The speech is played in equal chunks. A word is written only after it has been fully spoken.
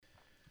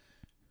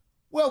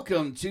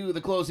Welcome to the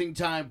Closing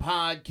Time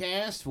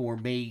Podcast for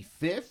May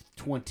 5th,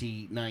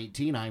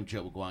 2019. I'm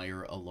Joe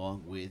McGuire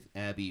along with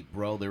Abby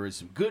Bro. There is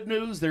some good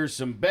news. There's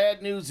some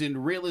bad news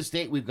in real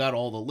estate. We've got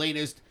all the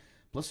latest,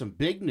 plus some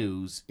big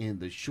news in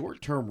the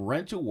short-term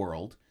rental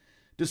world.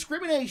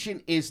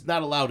 Discrimination is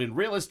not allowed in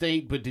real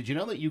estate, but did you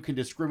know that you can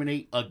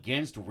discriminate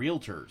against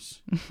realtors?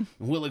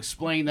 We'll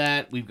explain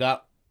that. We've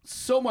got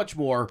so much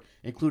more,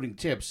 including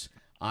tips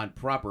on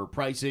proper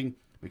pricing.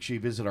 Make sure you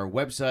visit our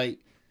website,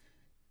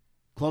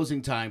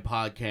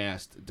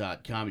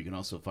 closingtimepodcast.com. You can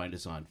also find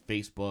us on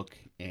Facebook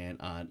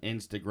and on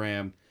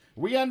Instagram.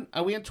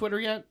 Are we on Twitter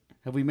yet?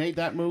 Have we made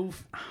that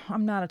move?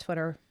 I'm not a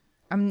Twitter.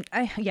 Is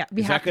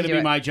that going to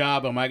be my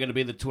job? Am I going to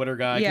be the Twitter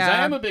guy? Because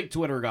I am a big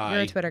Twitter guy.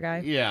 You're a Twitter guy.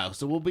 Yeah,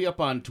 so we'll be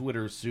up on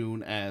Twitter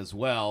soon as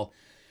well.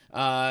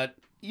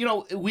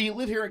 We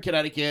live here in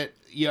Connecticut.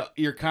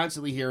 You're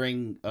constantly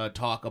hearing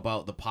talk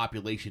about the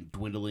population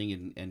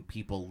dwindling and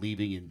people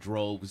leaving in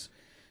droves.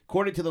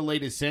 According to the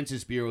latest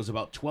Census Bureau,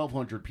 about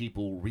 1,200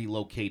 people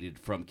relocated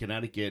from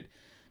Connecticut,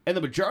 and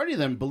the majority of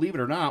them, believe it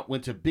or not,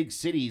 went to big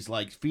cities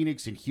like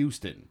Phoenix and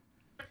Houston.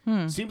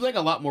 Seems like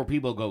a lot more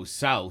people go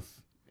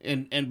south,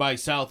 and by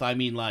south I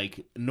mean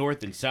like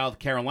North and South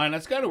Carolina.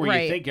 That's kind of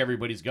where you think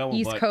everybody's going.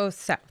 East Coast,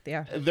 South,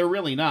 yeah. They're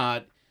really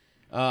not.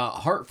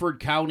 Hartford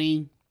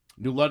County,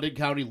 New London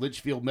County,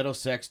 Litchfield,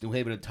 Middlesex, New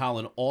Haven, and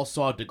Tolland all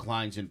saw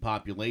declines in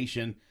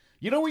population.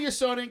 You know where you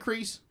saw an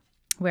increase?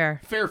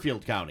 Where?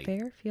 Fairfield County.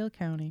 Fairfield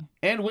County.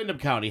 And Windham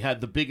County had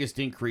the biggest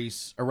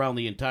increase around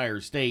the entire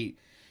state.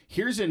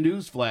 Here's a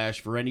news flash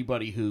for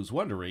anybody who's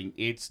wondering.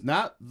 It's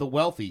not the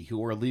wealthy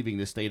who are leaving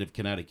the state of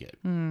Connecticut.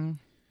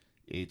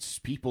 It's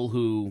people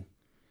who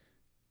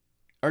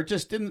are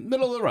just in the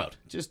middle of the road,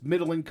 just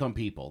middle-income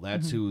people.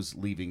 That's who's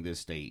leaving this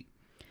state.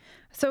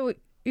 So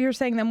you're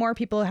saying that more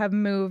people have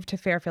moved to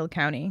Fairfield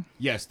County?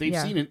 Yes, they've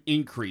seen an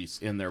increase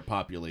in their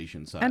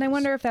population size. And I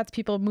wonder if that's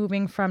people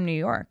moving from New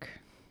York.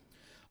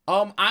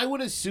 I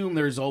would assume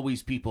there's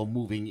always people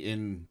moving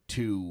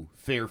into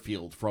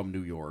Fairfield from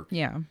New York.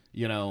 Yeah.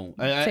 You know,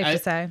 safe to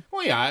say.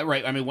 Well, yeah,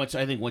 right. I mean, once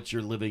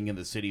you're living in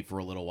the city for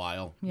a little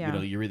while, yeah.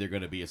 You're either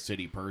going to be a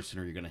city person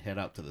or you're going to head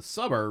out to the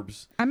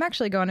suburbs. I'm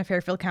actually going to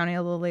Fairfield County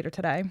a little later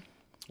today.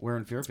 Where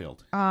in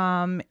Fairfield?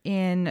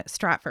 In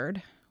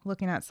Stratford,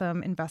 looking at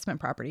some investment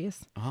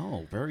properties.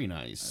 Oh, very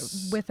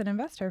nice. With an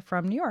investor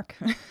from New York.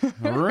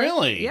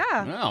 Really?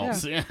 Yeah. Well,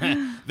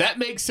 yeah. That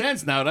makes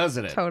sense now,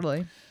 doesn't it?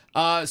 Totally.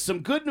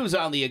 Some good news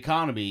on the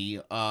economy.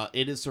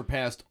 It has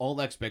surpassed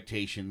all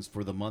expectations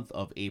for the month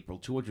of April.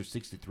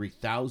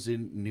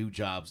 263,000 new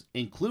jobs,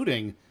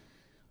 including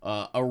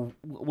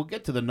we'll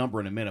get to the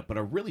number in a minute, but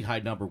a really high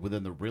number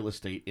within the real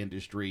estate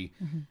industry.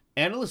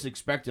 Analysts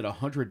expected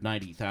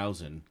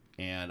 190,000,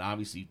 and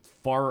obviously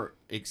far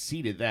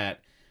exceeded that.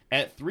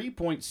 At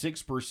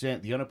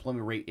 3.6%, the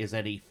unemployment rate is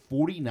at a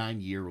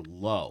 49-year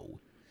low.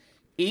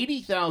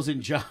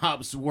 80,000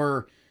 jobs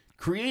were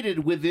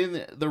created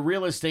within the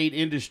real estate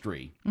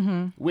industry,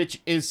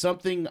 which is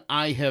something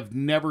I have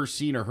never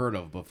seen or heard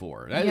of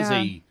before. That is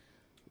a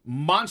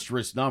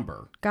monstrous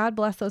number. God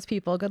bless those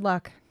people. Good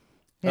luck.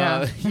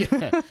 Yeah.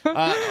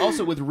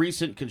 Also, with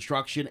recent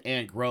construction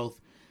and growth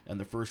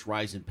and the first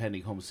rise in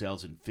pending home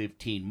sales in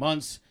 15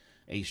 months,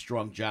 a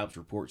strong jobs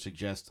report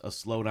suggests a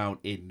slowdown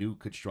in new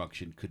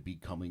construction could be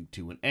coming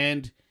to an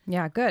end.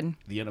 Yeah, good.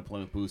 The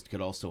unemployment boost could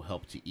also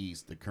help to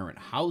ease the current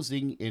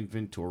housing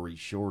inventory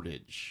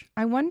shortage.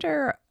 I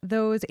wonder,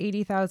 those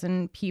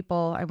 80,000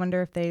 people, I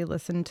wonder if they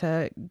listened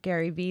to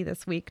Gary Vee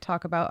this week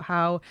talk about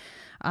how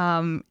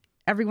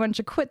everyone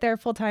should quit their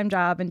full-time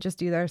job and just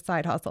do their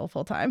side hustle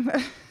full-time.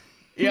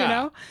 Yeah, you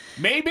know?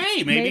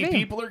 Maybe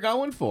people are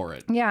going for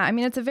it. Yeah, I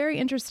mean, it's a very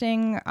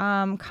interesting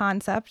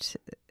concept.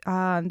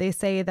 They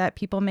say that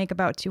people make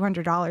about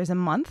 $200 a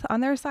month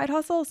on their side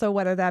hustle. So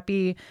whether that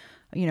be,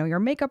 you're a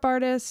makeup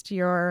artist,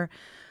 you're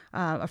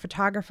a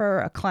photographer,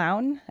 a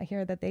clown. I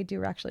hear that they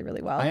do actually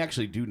really well. I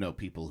actually do know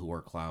people who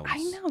are clowns. I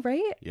know,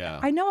 right? Yeah.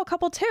 I know a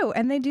couple too,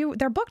 and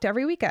they're booked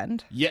every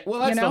weekend. Yeah, well,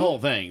 that's the whole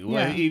thing.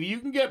 Yeah. If you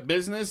can get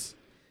business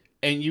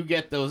and you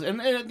get those, and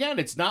again,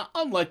 it's not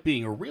unlike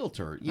being a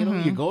realtor.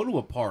 You go to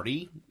a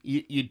party,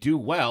 you do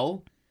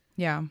well.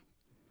 Yeah.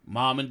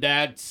 Mom and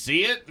dad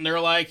see it, and they're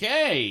like,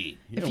 hey,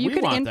 we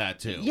want that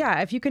too.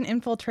 Yeah, if you can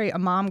infiltrate a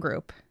mom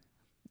group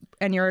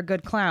and you're a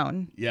good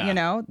clown,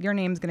 your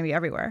name's going to be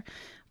everywhere.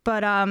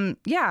 But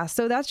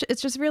so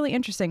it's just really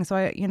interesting.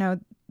 So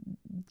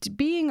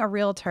being a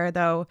realtor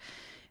though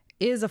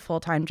is a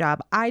full-time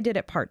job. I did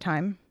it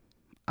part-time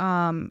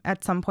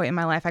at some point in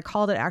my life. I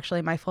called it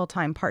actually my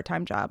full-time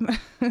part-time job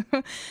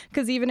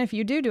because even if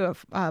you do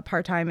a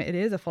part-time, it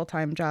is a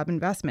full-time job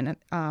investment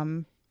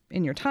in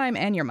your time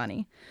and your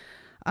money.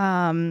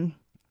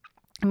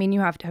 You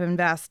have to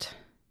invest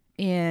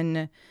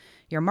in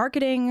your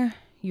marketing,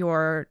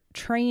 your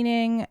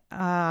training,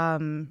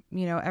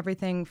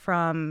 everything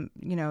from,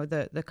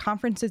 the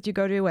conferences you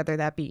go to, whether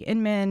that be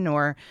Inman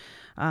or,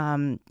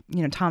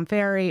 Tom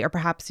Ferry, or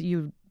perhaps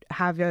you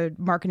have a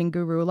marketing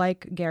guru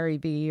like Gary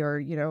Vee or,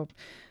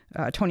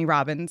 Tony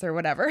Robbins or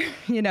whatever,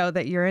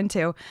 that you're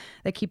into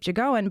that keeps you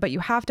going. But you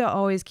have to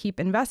always keep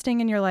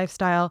investing in your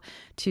lifestyle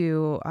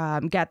to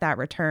get that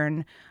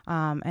return.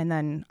 And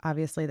then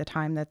obviously the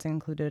time that's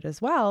included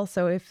as well.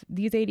 So if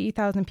these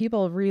 80,000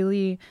 people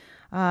really,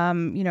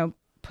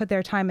 put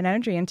their time and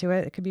energy into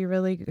it, it could be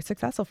really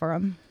successful for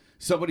them.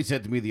 Somebody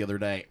said to me the other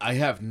day, I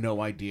have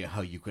no idea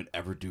how you could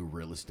ever do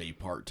real estate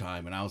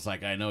part-time. And I was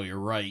like, I know, you're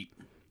right.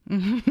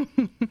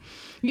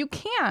 You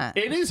can't.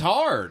 It is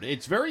hard.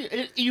 It's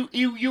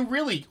you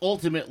really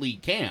ultimately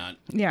can't.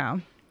 Yeah.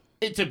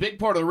 It's a big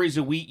part of the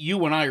reason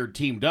you and I are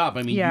teamed up.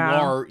 I mean, you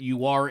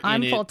are in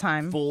I'm it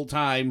full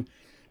time.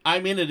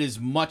 I'm in it as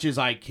much as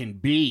I can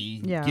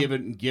be,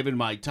 given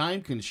my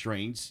time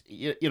constraints.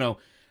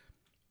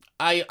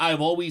 I've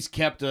always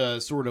kept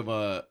a sort of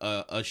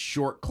a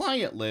short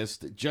client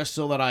list just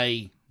so that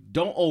I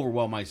don't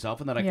overwhelm myself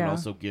and that I can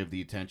also give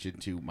the attention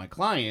to my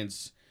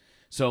clients.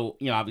 So,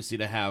 obviously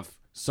to have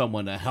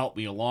someone to help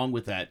me along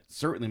with that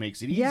certainly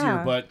makes it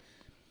easier, but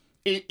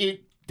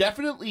it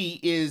definitely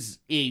is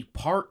a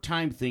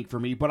part-time thing for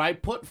me, but I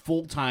put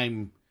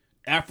full-time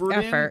effort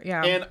in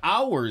and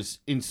hours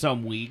in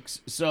some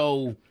weeks.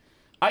 So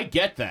I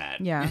get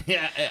that. Yeah.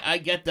 Yeah, I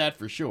get that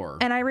for sure.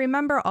 And I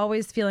remember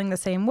always feeling the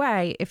same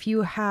way. If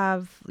you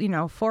have,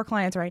 4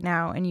 clients right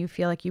now and you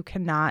feel like you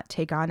cannot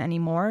take on any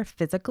more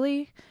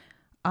physically,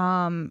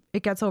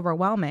 it gets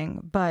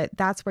overwhelming. But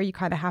that's where you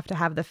kind of have to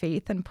have the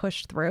faith and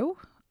push through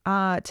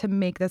to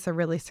make this a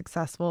really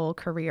successful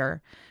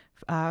career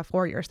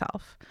for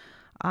yourself.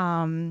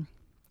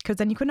 Because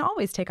then you can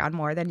always take on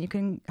more. Then you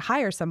can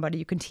hire somebody.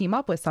 You can team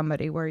up with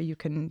somebody where you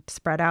can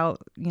spread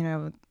out,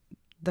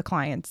 the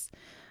clients.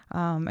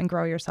 And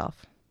grow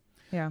yourself.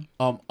 Yeah.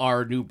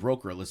 Our new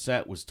broker,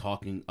 Lisette, was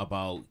talking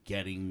about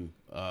getting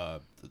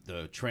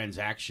the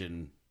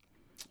transaction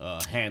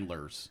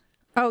handlers.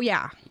 Oh,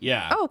 yeah.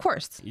 Yeah. Oh, of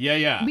course.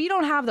 Yeah. We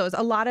don't have those.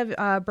 A lot of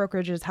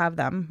brokerages have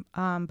them.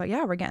 But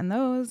yeah, we're getting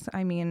those.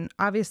 I mean,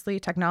 obviously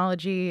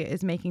technology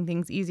is making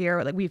things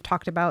easier. Like we've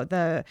talked about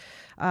the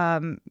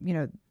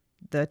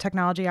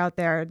technology out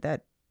there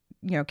that,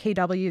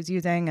 KW is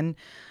using. And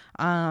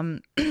I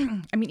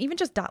mean, even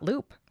just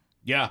 .loop.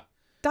 Yeah.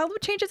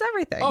 .loop changes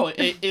everything. Oh,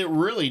 it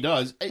really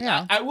does.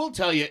 Yeah. I will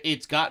tell you,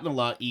 it's gotten a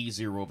lot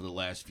easier over the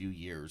last few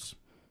years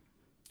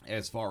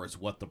as far as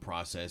what the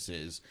process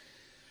is,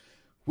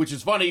 which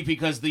is funny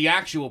because the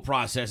actual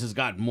process has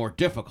gotten more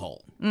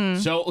difficult.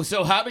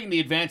 So having the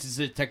advances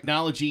in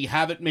technology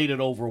haven't made it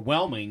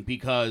overwhelming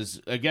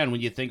because, again,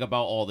 when you think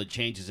about all the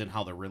changes in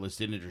how the real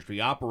estate industry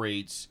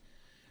operates,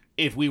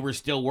 if we were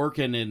still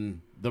working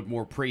in the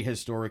more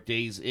prehistoric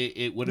days,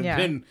 it would have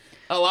been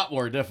a lot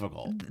more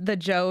difficult. The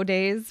Joe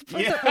days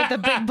with the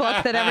big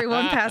book that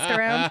everyone passed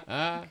around.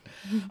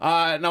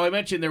 Now, I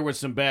mentioned there was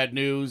some bad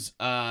news,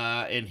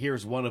 and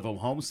here's one of them.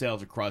 Home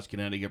sales across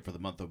Connecticut for the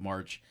month of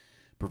March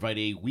provide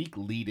a weak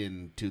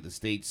lead-in to the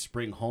state's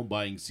spring home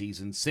buying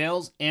season.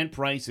 Sales and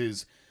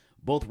prices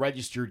both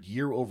registered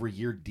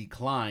year-over-year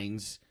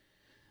declines.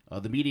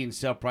 The median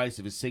sale price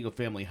of a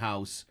single-family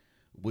house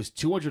was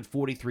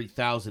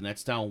 $243,000.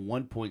 That's down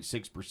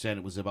 1.6%.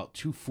 It was about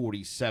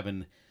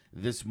 $247,000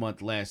 this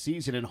month last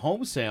season. And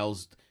home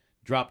sales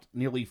dropped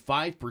nearly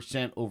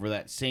 5% over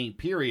that same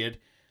period.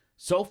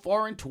 So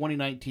far in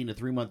 2019, the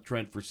 3-month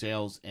trend for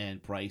sales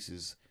and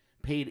prices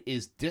paid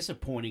is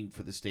disappointing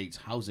for the state's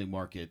housing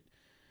market,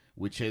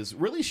 which has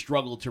really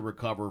struggled to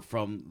recover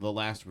from the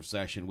last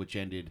recession, which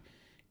ended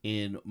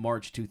in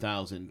March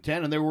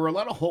 2010. And there were a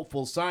lot of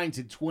hopeful signs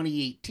in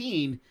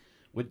 2018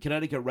 when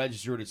Connecticut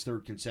registered its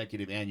 3rd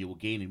consecutive annual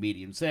gain in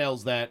median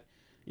sales that,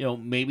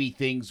 maybe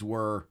things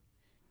were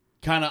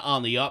kind of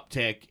on the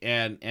uptick,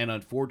 and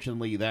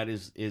unfortunately that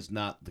is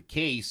not the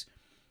case.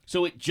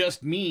 So it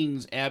just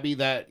means, Abby,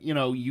 that,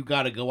 you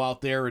got to go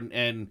out there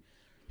and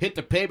hit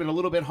the pavement a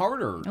little bit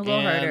harder.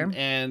 Harder.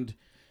 And,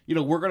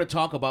 we're going to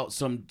talk about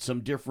some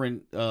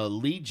different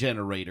lead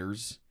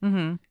generators.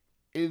 Mm-hmm.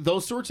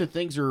 Those sorts of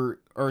things are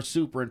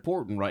super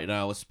important right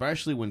now,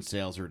 especially when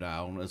sales are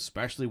down,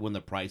 especially when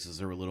the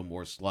prices are a little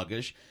more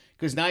sluggish,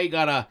 because now you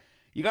gotta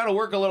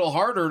work a little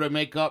harder to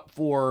make up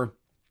for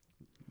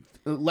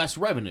less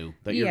revenue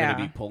that you're going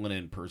to be pulling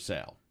in per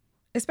sale.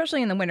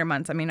 Especially in the winter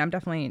months. I mean, I'm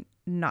definitely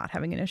not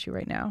having an issue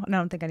right now, and I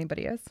don't think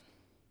anybody is.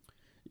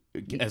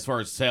 As far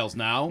as sales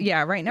now?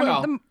 Yeah, right now.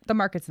 Well, the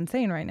market's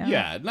insane right now.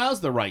 Yeah,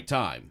 now's the right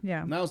time.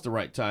 Yeah. Now's the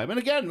right time. And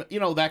again,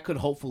 that could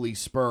hopefully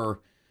spur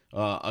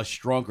a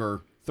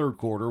stronger third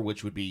quarter,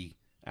 which would be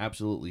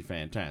absolutely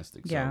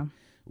fantastic. So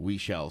we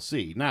shall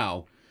see.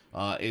 Now,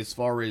 as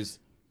far as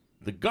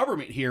the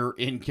government here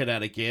in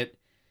Connecticut,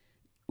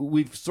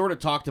 we've sort of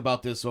talked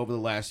about this over the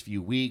last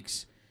few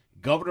weeks.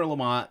 Governor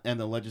Lamont and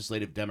the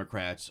legislative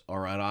Democrats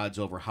are at odds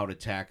over how to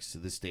tax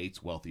the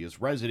state's wealthiest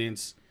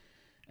residents,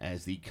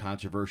 as the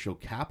controversial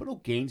capital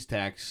gains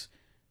tax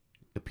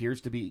appears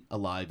to be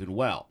alive and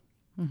well.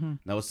 Mm-hmm.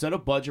 Now, a set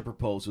of budget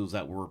proposals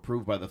that were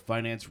approved by the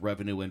Finance,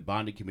 Revenue, and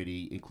Bonding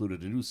Committee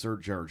included a new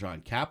surcharge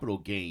on capital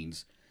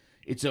gains.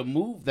 It's a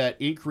move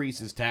that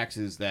increases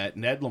taxes that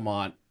Ned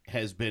Lamont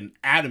has been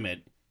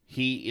adamant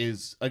he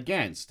is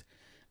against.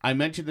 I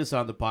mentioned this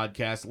on the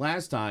podcast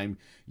last time.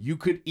 You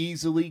could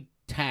easily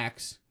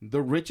tax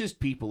the richest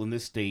people in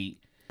this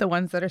state. The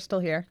ones that are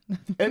still here.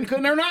 And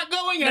they're not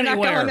going anywhere. They're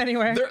not going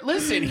anywhere.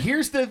 Listen,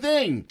 here's the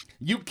thing.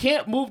 You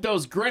can't move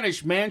those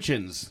Greenwich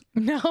mansions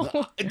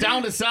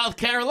down to South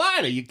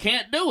Carolina. You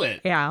can't do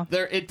it. Yeah.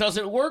 It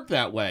doesn't work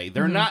that way.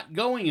 They're not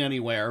going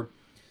anywhere.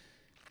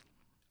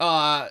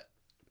 I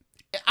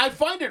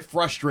find it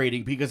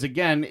frustrating because,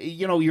 again,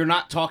 you're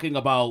not talking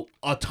about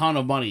a ton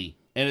of money,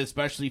 and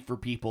especially for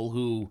people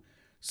who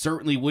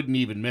certainly wouldn't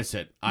even miss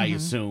it, I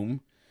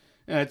assume.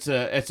 It's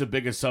a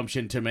big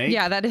assumption to make.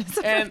 Yeah, that is.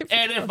 And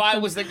if I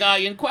was the guy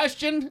in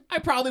question, I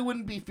probably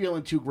wouldn't be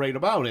feeling too great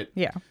about it.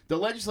 Yeah. The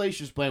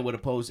legislature's plan would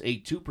impose a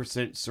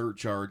 2%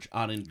 surcharge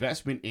on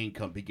investment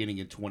income beginning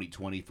in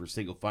 2020 for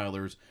single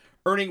filers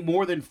earning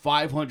more than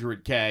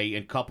 $500K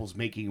and couples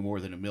making more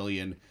than $1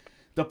 million.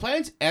 The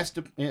plan's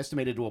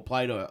estimated to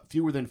apply to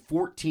fewer than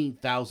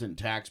 14,000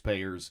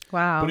 taxpayers.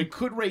 Wow. But it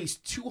could raise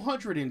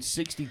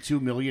 $262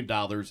 million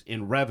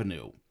in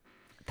revenue.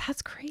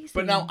 That's crazy.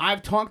 But now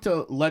I've talked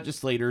to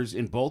legislators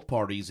in both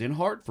parties in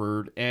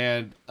Hartford,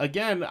 and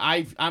again,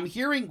 I'm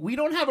hearing we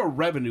don't have a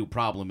revenue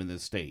problem in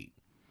this state.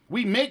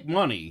 We make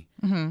money.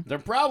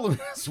 The problem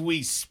is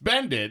we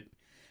spend it,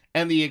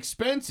 and the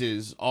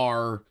expenses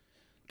are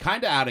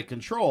kind of out of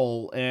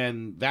control,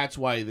 and that's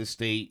why the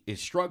state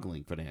is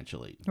struggling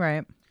financially.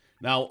 Right.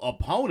 Now,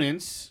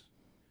 opponents,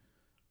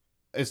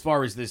 as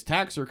far as this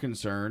tax are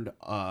concerned,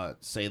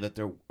 say that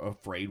they're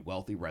afraid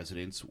wealthy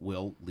residents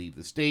will leave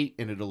the state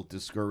and it'll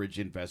discourage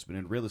investment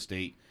in real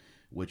estate,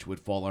 which would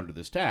fall under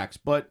this tax.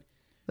 But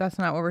that's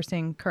not what we're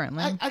seeing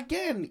currently.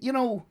 Again,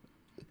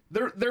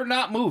 they're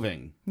not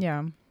moving.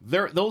 Yeah.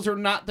 Those are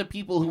not the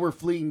people who are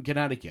fleeing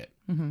Connecticut.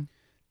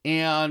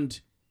 And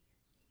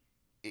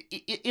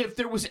if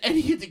there was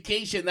any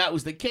indication that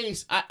was the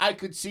case, I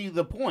could see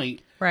the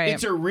point. Right.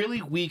 It's a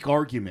really weak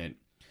argument.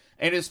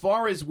 And as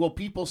far as will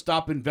people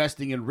stop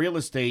investing in real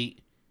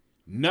estate,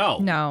 no.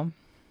 No.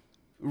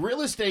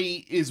 Real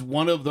estate is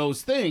one of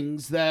those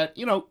things that,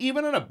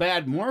 even in a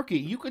bad market,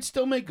 you could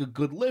still make a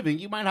good living.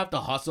 You might have to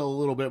hustle a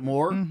little bit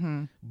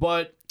more.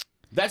 But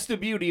that's the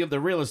beauty of the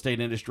real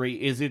estate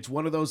industry, is it's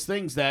one of those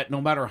things that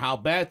no matter how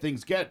bad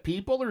things get,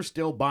 people are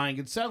still buying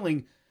and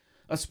selling,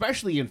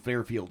 especially in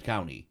Fairfield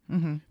County,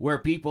 where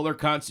people are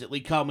constantly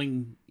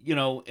coming,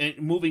 and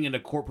moving into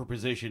corporate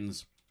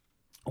positions,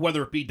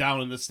 whether it be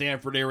down in the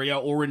Stamford area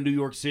or in New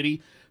York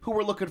City, who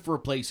are looking for a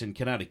place in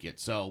Connecticut.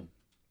 So,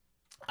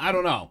 I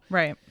don't know.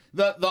 Right.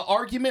 The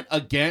argument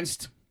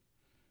against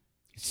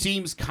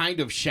seems kind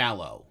of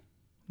shallow.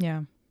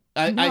 Yeah.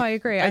 I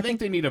agree. I think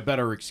they need a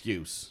better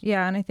excuse.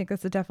 Yeah, and I think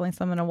this is definitely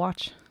something to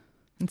watch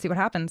and see what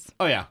happens.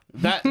 Oh, yeah.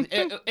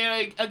 And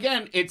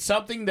again, it's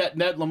something that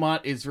Ned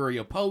Lamont is very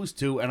opposed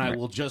to, and I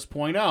will just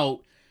point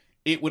out,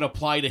 it would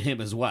apply to him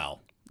as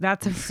well.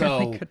 That's a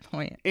really good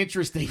point.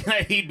 Interesting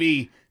that he'd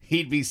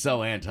be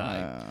so anti.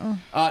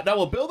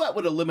 Now, a bill that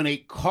would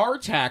eliminate car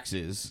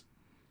taxes,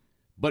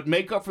 but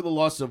make up for the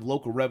loss of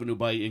local revenue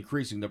by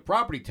increasing the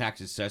property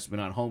tax assessment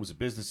on homes and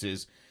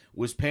businesses,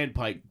 was panned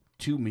by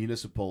two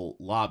municipal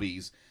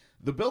lobbies.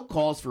 The bill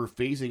calls for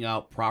phasing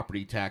out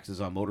property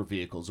taxes on motor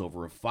vehicles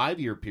over a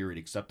 5-year period,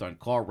 except on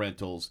car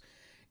rentals.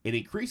 It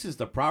increases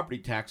the property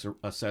tax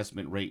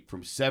assessment rate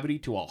from 70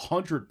 to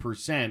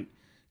 100%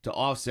 to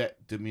offset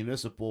the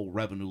municipal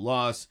revenue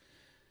loss.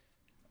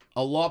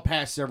 A law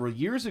passed several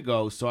years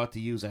ago sought to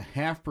use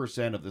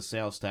 0.5% of the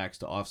sales tax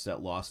to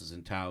offset losses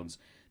in towns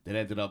that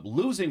ended up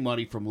losing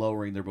money from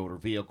lowering their motor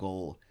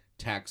vehicle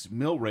tax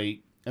mill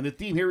rate. And the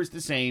theme here is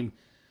the same,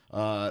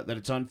 that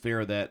it's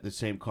unfair that the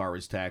same car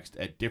is taxed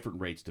at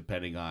different rates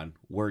depending on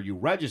where you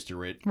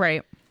register it.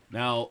 Right.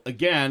 Now,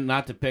 again,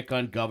 not to pick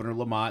on Governor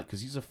Lamont,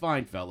 because he's a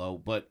fine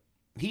fellow, but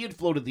he had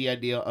floated the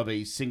idea of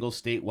a single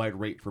statewide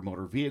rate for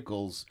motor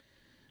vehicles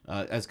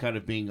as kind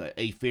of being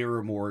a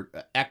fairer, more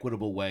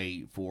equitable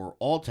way for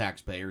all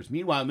taxpayers.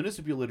 Meanwhile,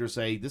 municipal leaders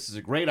say this is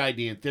a great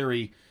idea in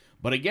theory,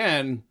 but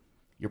again,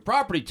 your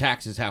property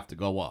taxes have to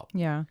go up.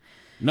 Yeah.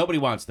 Nobody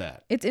wants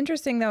that. It's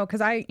interesting, though,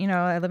 because I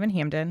live in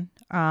Hampden,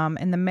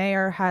 and the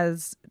mayor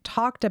has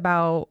talked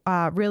about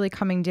really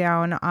coming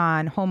down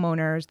on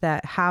homeowners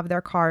that have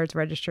their cars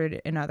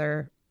registered in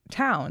other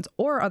towns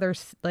or other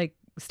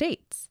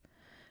states,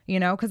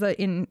 because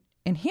in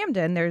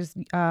Hampden, there's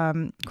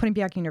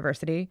Quinnipiac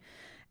University,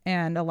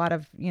 and a lot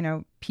of,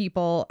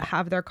 people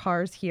have their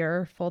cars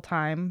here full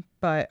time,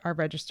 but are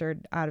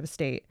registered out of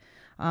state.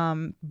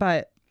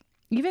 But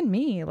even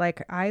me,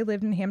 I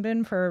lived in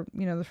Hampden for,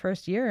 the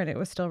first year, and it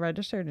was still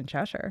registered in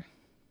Cheshire,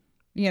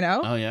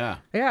 Oh, yeah.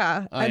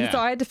 Yeah. Oh, and yeah. so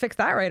I had to fix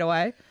that right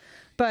away.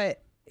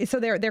 But so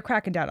they're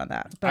cracking down on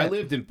that. But I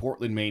lived in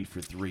Portland, Maine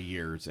for 3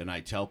 years, and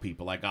I tell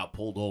people I got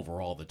pulled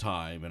over all the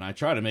time, and I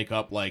try to make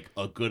up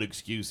a good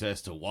excuse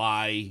as to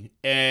why.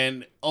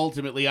 And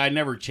ultimately, I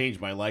never changed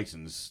my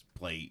license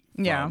plate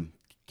from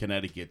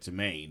Connecticut to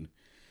Maine.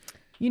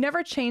 You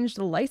never changed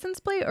the license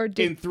plate, or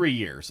did? In 3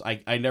 years,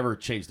 I never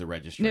changed the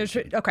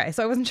registration. No, okay,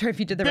 so I wasn't sure if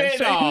you did the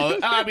registration. No,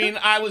 I mean,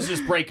 I was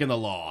just breaking the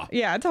law.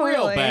 Yeah, totally.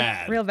 Real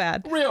bad. Real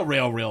bad.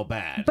 Real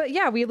bad. But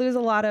yeah, we lose a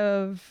lot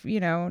of,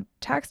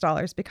 tax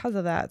dollars because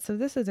of that. So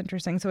this is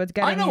interesting. So it's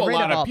getting I know a rid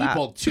lot of all of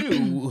people,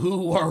 too,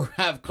 who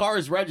have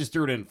cars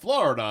registered in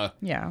Florida.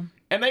 Yeah.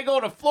 And they go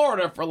to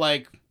Florida for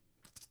like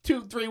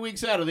 2-3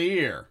 weeks out of the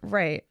year.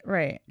 Right.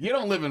 You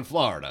don't live in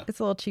Florida. It's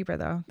a little cheaper,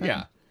 though.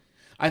 Yeah.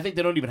 I think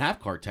they don't even have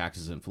car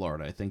taxes in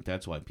Florida. I think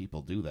that's why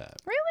people do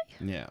that.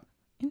 Really? Yeah.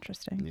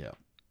 Interesting. Yeah.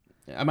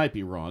 I might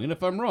be wrong. And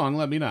if I'm wrong,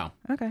 let me know.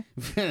 Okay.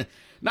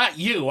 Not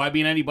you. I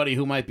mean, anybody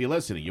who might be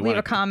listening. You leave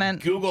a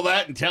comment. Google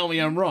that and tell me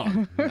I'm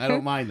wrong. I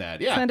don't mind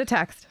that. Yeah. Send a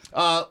text.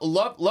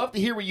 Love to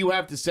hear what you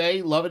have to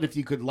say. Love it if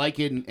you could like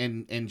it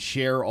and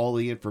share all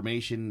the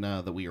information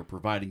that we are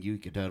providing you. You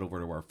can head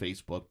over to our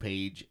Facebook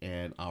page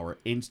and our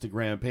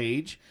Instagram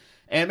page.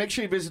 And make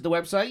sure you visit the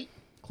website,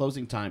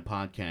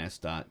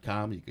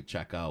 closingtimepodcast.com. You can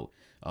check out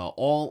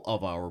all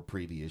of our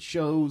previous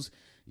shows.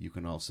 You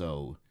can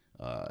also...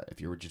 if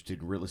you're interested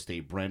in real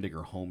estate branding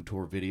or home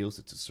tour videos,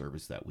 it's a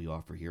service that we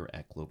offer here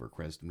at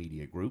Clovercrest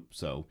Media Group.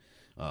 So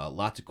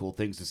lots of cool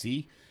things to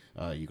see.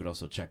 You can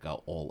also check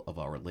out all of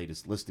our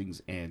latest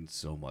listings and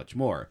so much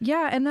more.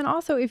 Yeah, and then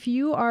also if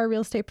you are a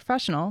real estate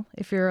professional,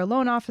 if you're a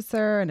loan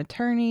officer, an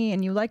attorney,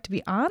 and you like to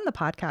be on the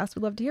podcast,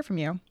 we'd love to hear from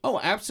you.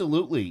 Oh,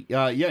 absolutely.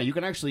 You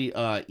can actually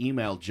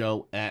email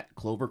Joe at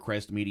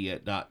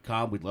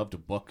clovercrestmedia.com. We'd love to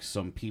book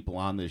some people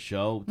on this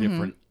show,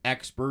 different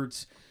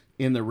experts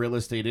in the real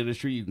estate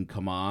industry. You can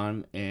come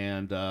on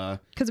and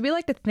because we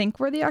like to think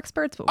we're the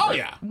experts, but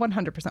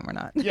 100% we're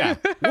not. Yeah,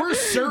 we're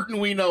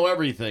certain we know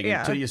everything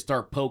until you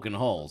start poking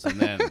holes, and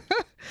then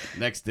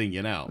next thing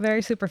you know,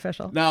 very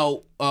superficial.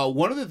 Now,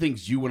 one of the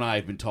things you and I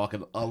have been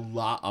talking a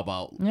lot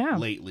about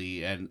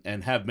lately,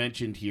 and have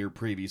mentioned here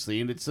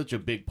previously, and it's such a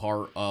big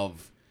part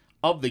of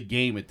the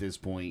game at this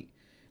point,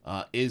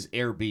 is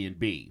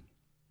Airbnb.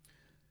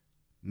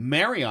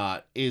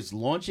 Marriott is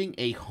launching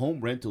a home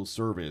rental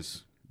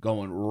service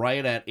going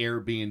right at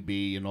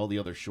Airbnb and all the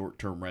other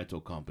short-term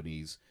rental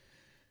companies.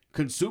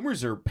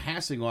 Consumers are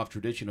passing off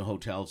traditional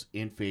hotels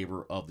in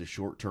favor of the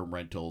short-term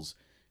rentals.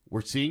 We're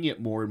seeing it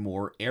more and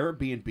more.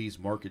 Airbnb's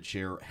market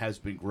share has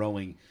been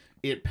growing.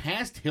 It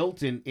passed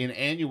Hilton in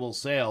annual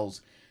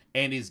sales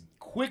and is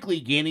quickly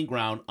gaining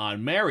ground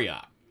on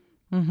Marriott.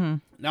 Mm-hmm.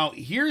 Now,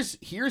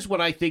 here's what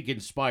I think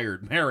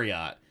inspired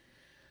Marriott.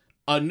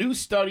 A new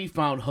study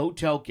found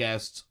hotel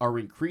guests are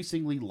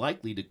increasingly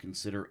likely to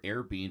consider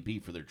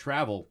Airbnb for their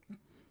travel.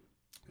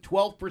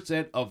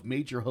 12% of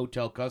major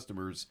hotel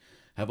customers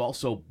have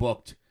also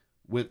booked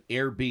with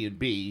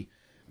Airbnb,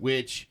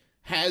 which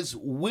has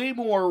way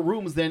more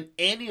rooms than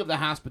any of the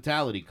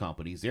hospitality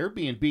companies.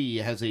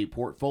 Airbnb has a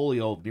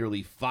portfolio of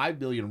nearly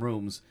 5 million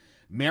rooms.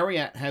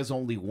 Marriott has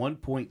only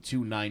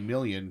 1.29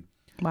 million.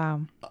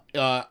 Wow.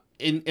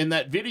 In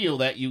that video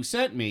that you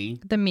sent me,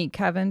 the Meet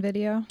Kevin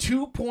video,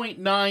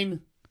 2.9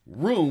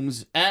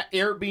 rooms at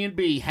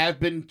Airbnb have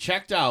been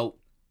checked out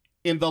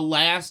in the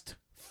last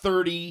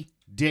 30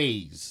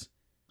 days.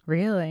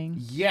 Really?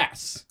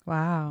 Yes.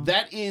 Wow.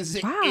 That is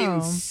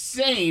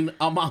insane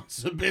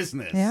amounts of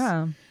business.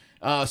 Yeah.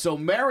 So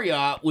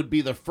Marriott would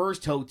be the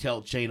first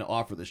hotel chain to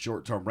offer the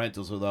short-term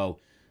rentals, although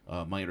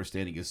my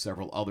understanding is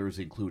several others,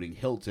 including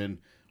Hilton,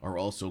 are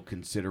also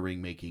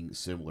considering making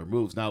similar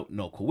moves. Now,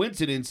 no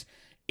coincidence,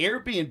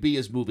 Airbnb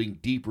is moving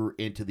deeper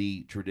into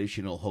the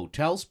traditional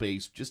hotel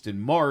space. Just in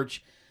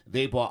March,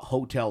 they bought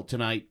Hotel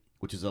Tonight,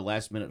 which is a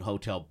last-minute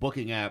hotel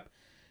booking app,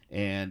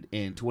 and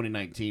in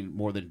 2019,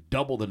 more than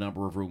double the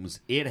number of rooms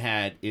it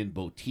had in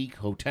boutique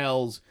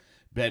hotels,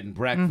 bed and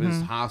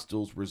breakfast,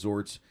 hostels,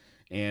 resorts,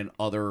 and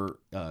other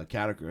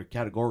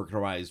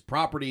categorized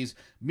properties.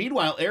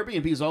 Meanwhile,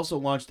 Airbnb has also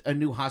launched a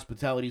new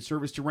hospitality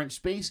service to rent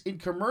space in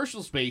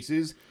commercial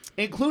spaces,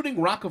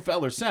 including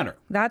Rockefeller Center.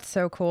 That's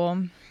so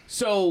cool.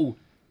 So,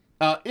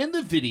 in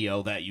the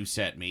video that you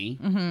sent me,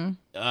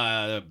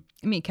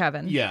 Meet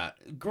Kevin. Yeah,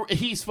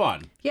 he's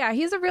fun. Yeah,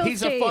 he's a real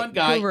estate a fun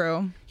guy.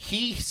 guru.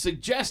 He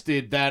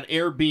suggested that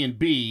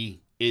Airbnb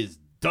is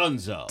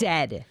donezo.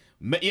 Dead.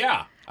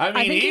 Yeah. I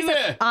mean, he's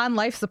on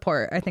life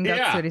support. I think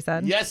that's what he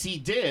said. Yes, he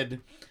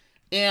did.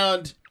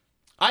 And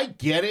I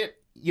get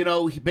it. You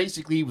know,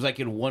 he was like,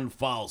 in one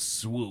foul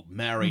swoop,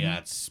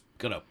 Marriott's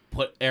going to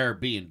put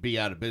Airbnb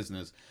out of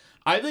business.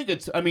 I think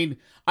it's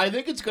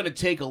going to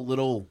take a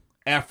little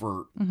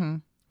effort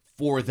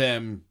for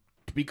them,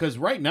 because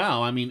right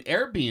now, I mean,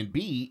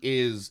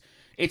 Airbnb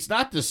it's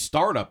not the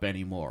startup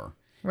anymore.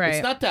 Right.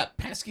 It's not that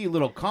pesky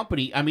little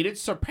company. I mean,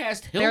 it's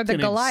surpassed Hilton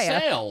in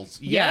sales.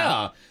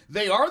 Yeah.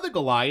 They are the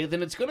Goliath,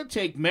 and it's going to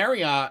take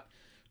Marriott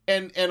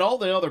and all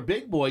the other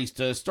big boys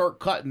to start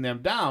cutting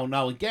them down.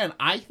 Now, again,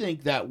 I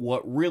think that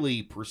what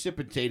really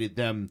precipitated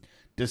them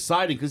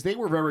deciding, because they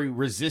were very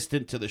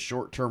resistant to the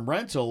short-term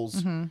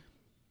rentals,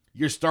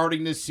 you're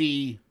starting to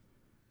see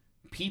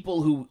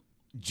people who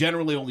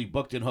generally only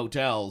booked in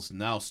hotels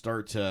now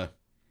start to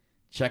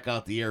check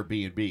out the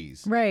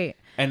Airbnbs. Right.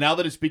 And now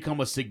that it's become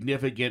a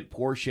significant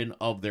portion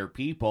of their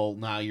people,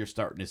 now you're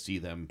starting to see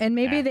them. And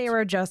maybe act. they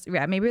were just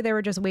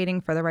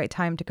waiting for the right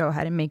time to go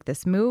ahead and make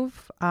this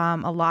move.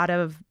 A lot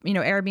of,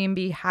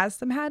 Airbnb has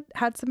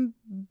had some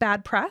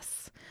bad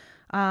press,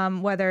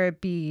 whether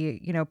it be,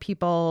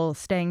 people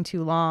staying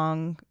too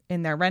long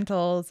in their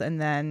rentals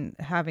and then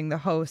having the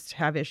host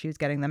have issues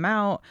getting them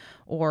out,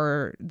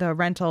 or the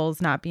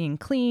rentals not being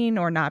clean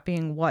or not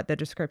being what the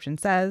description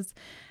says.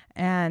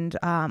 And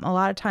a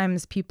lot of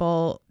times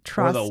people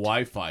trust... Or the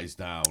Wi-Fi's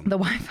down. The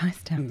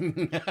Wi-Fi's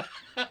down.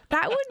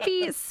 That would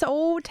be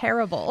so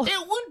terrible.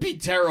 It would be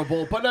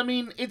terrible, but I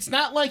mean, it's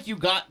not like you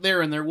got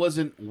there and there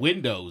wasn't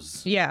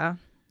windows. Yeah,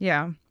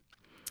 yeah.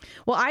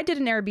 Well, I did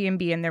an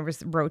Airbnb and there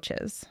was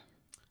roaches.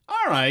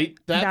 All right.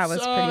 That was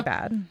pretty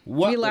bad.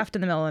 We left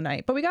in the middle of the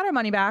night, but we got our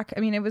money back. I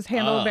mean, it was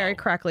handled very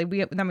correctly.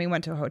 Then we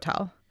went to a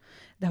hotel.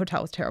 The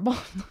hotel was terrible.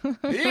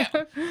 Yeah.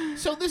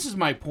 So this is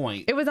my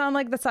point. It was on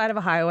like the side of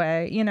a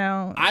highway,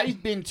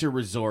 I've been to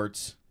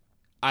resorts.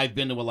 I've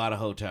been to a lot of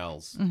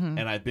hotels. Mm-hmm.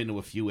 And I've been to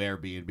a few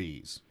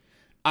Airbnbs.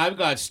 I've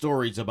got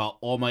stories about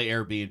all my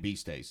Airbnb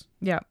stays.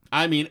 Yeah.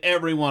 I mean,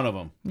 every one of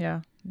them.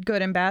 Yeah.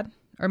 Good and bad?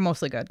 Or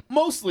mostly good?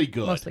 Mostly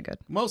good. Mostly good.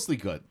 Mostly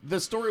good.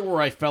 The story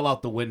where I fell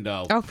out the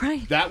window. Oh,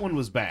 right. That one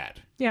was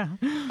bad. Yeah.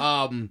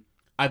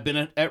 I've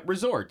been at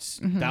resorts,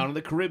 down in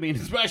the Caribbean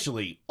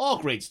especially. All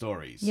great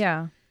stories.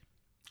 Yeah.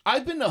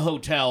 I've been to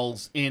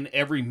hotels in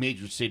every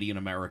major city in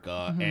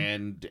America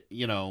and,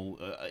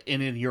 and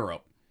in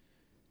Europe.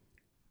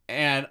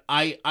 And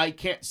I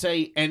can't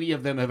say any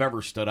of them have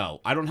ever stood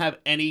out. I don't have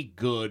any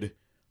good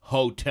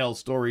hotel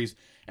stories.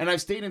 And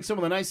I've stayed in some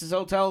of the nicest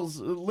hotels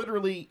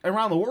literally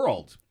around the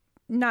world.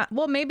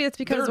 Maybe it's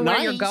because of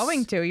where you're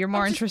going to. You're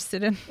more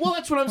interested in. Well,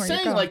 that's what I'm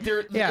saying. Like,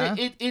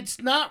 it's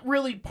not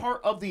really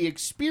part of the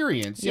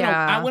experience. You know,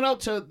 I went out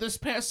to this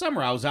past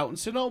summer. I was out in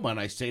Sonoma and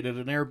I stayed at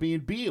an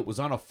Airbnb. It was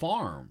on a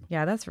farm.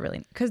 Yeah, that's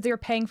really because they're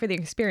paying for the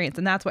experience,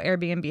 and that's what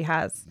Airbnb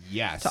has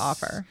to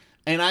offer.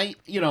 And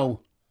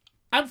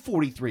I'm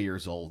 43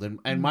 years old,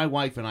 and my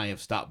wife and I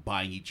have stopped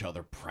buying each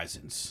other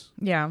presents.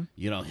 Yeah.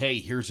 Hey,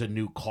 here's a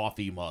new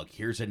coffee mug.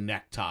 Here's a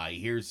necktie.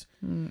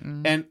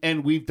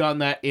 And we've done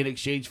that in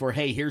exchange for,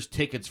 hey, here's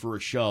tickets for a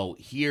show.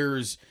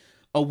 Here's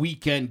a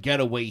weekend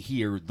getaway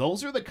here.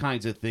 Those are the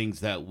kinds of things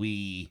that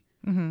we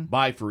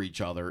buy for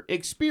each other.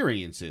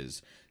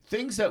 Experiences.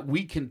 Things that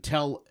we can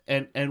tell.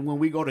 And when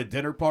we go to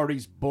dinner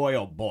parties, boy,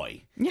 oh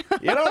boy. You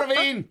know what I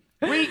mean?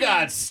 We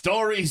got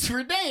stories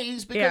for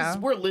days because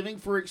we're living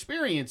for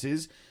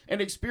experiences, and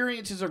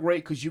experiences are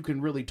great because you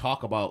can really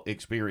talk about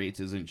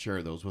experiences and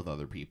share those with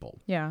other people.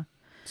 Yeah.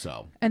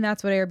 So. And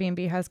that's what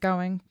Airbnb has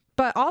going.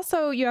 But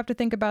also you have to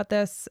think about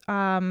this.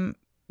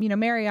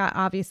 Marriott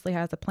obviously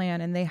has a plan,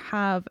 and they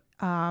have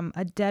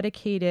a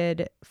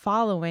dedicated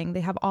following.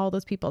 They have all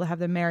those people that have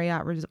the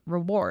Marriott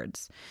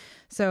rewards.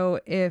 So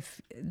if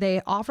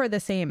they offer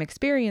the same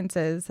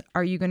experiences,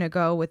 are you going to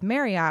go with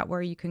Marriott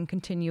where you can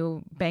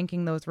continue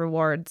banking those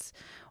rewards,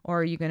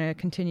 or are you going to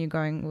continue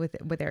going with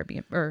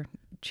Airbnb or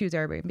choose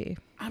Airbnb?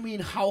 I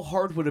mean, how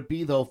hard would it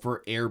be though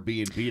for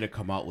Airbnb to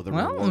come out with a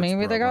rewards Well,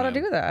 maybe they got to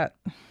program? do that.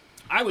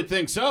 I would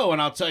think so,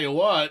 and I'll tell you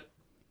what,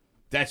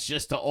 that's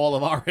just to all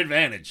of our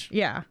advantage.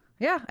 Yeah.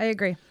 Yeah, I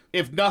agree.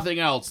 If nothing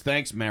else,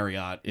 thanks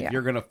Marriott. If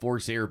you're going to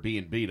force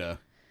Airbnb to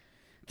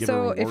give a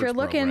rewards if you're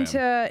looking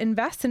to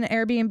invest in an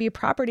Airbnb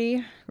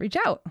property, reach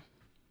out.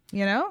 We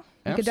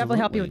could definitely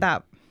help you with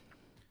that.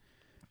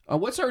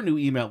 What's our new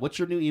email? What's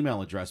your new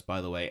email address,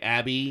 by the way?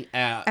 Abby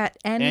at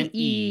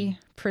NE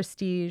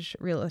Prestige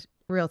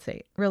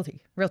Realty.com.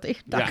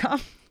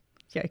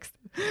 Yikes.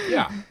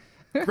 Yeah.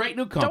 Great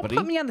new company.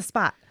 Don't put me on the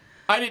spot.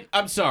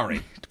 I'm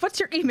sorry. What's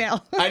your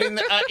email? I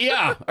didn't.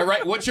 Yeah. All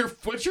right. What's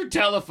your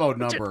telephone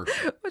number?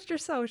 What's your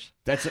social?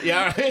 That's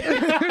yeah.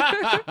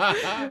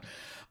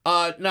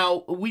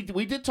 Now we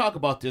did talk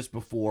about this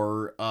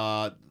before,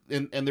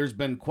 and there's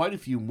been quite a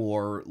few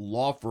more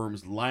law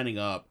firms lining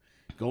up,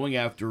 going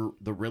after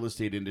the real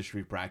estate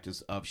industry practice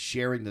of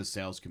sharing the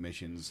sales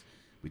commissions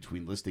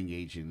between listing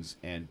agents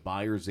and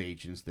buyers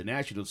agents. The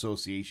National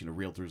Association of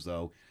Realtors,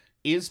 though,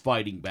 is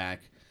fighting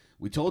back.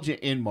 We told you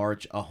in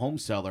March a home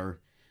seller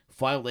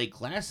filed a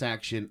class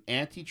action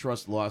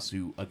antitrust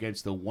lawsuit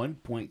against the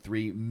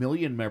 1.3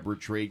 million member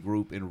trade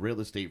group in real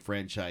estate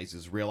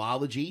franchises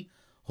Realogy,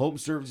 Home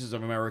Services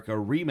of America,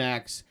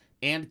 RE/MAX,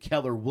 and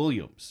Keller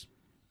Williams.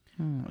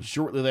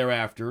 Shortly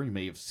thereafter, you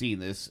may have seen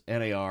this,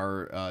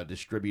 NAR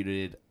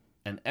distributed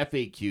an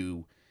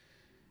FAQ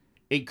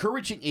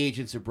encouraging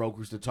agents and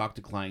brokers to talk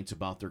to clients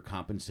about their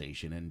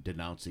compensation and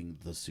denouncing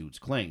the suit's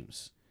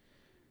claims.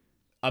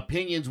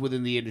 Opinions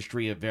within the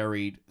industry have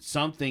varied.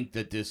 Some think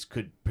that this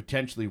could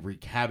potentially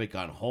wreak havoc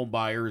on home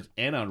buyers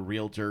and on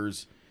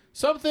realtors.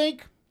 Some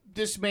think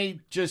this may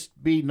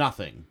just be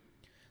nothing,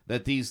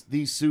 that these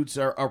suits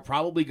are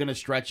probably going to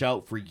stretch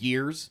out for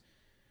years.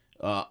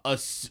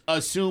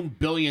 Assume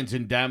billions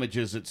in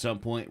damages at some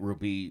point will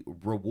be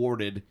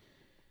rewarded,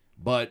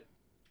 but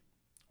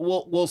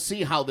we'll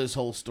see how this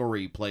whole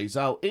story plays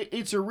out.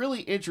 It's a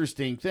really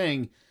interesting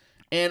thing,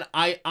 And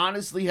I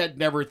honestly had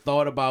never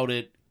thought about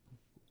it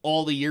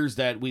all the years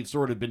that we've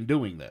sort of been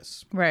doing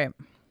this. Right.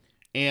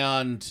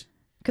 And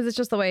because it's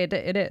just the way it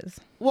is.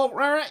 Well,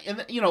 right.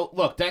 And,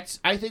 look,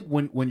 I think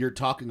when you're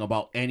talking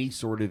about any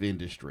sort of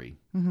industry,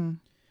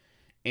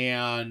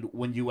 and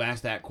when you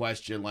ask that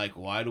question, like,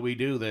 why do we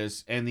do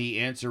this? And the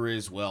answer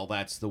is, well,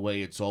 that's the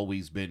way it's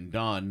always been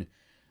done.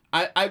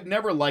 I've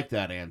never liked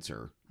that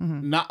answer.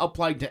 Not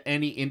applied to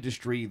any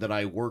industry that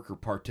I work or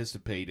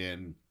participate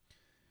in.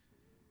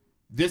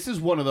 This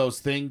is one of those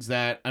things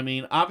that,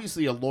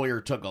 obviously a lawyer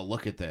took a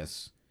look at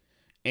this,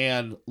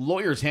 and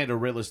lawyers handle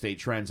real estate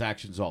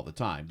transactions all the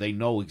time. They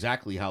know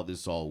exactly how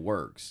this all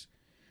works.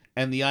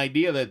 And the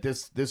idea that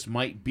this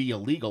might be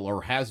illegal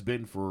or has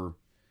been for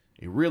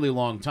a really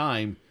long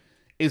time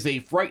is a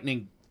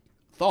frightening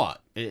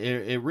thought.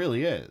 It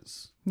really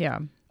is. Yeah.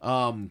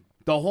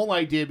 The whole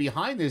idea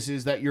behind this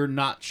is that you're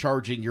not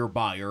charging your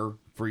buyer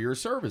for your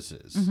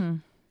services.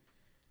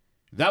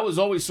 That was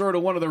always sort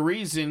of one of the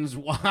reasons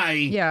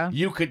why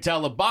you could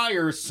tell a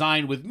buyer,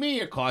 sign with me,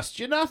 it costs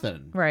you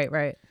nothing.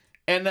 Right.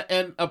 And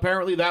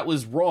apparently that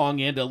was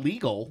wrong and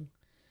illegal.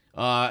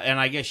 And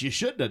I guess you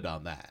shouldn't have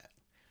done that.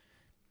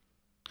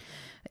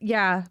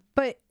 Yeah,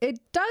 but it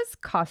does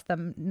cost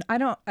them. I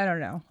don't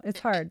know. It's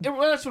hard. Well,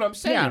 that's what I'm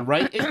saying,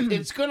 right?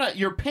 It's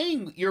you're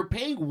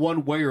paying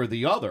one way or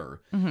the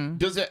other.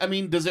 Does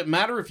it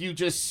matter if you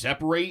just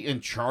separate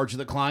and charge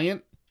the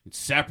client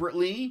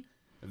separately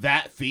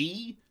that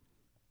fee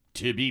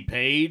to be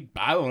paid,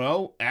 I don't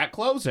know, at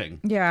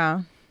closing?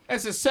 Yeah.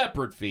 As a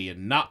separate fee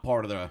and not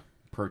part of the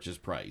purchase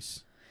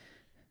price.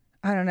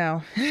 I don't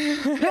know. You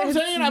know what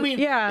I'm saying?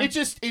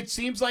 It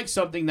seems like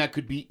something that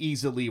could be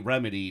easily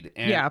remedied,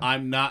 and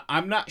I'm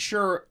not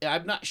sure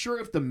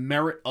if the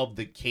merit of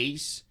the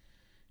case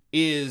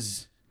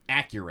is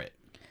accurate.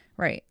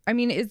 Right.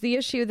 Is the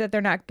issue that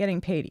they're not getting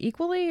paid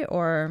equally,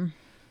 or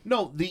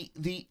no?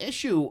 The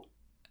issue,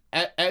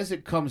 as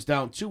it comes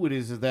down to it,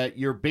 is that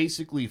you're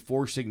basically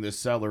forcing the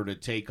seller to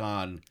take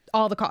on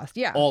all the cost.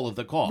 Yeah, all of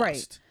the cost.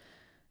 Right.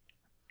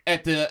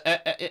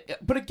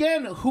 But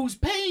again, who's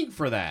paying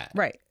for that?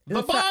 Right.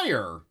 The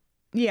buyer.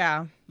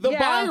 Yeah. The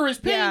buyer is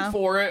paying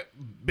for it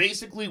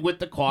basically with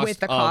the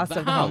cost of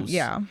the house.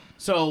 Yeah.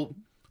 So,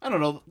 I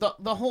don't know.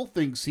 The whole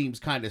thing seems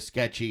kind of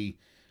sketchy.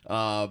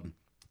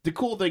 The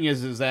cool thing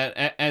is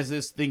that as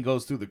this thing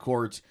goes through the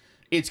courts,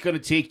 it's going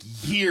to take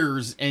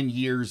years and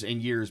years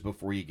and years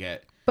before you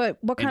get. But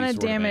what kind of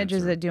damage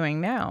is it doing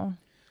now?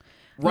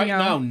 Right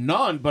now,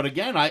 none. But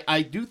again,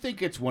 I do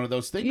think it's one of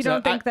those things. You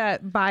don't think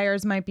that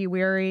buyers might be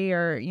wary,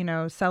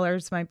 or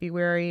sellers might be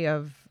wary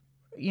of,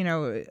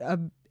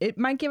 it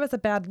might give us a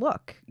bad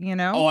look.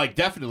 Oh, I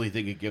definitely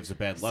think it gives a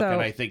bad look,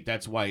 and I think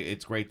that's why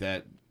it's great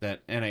that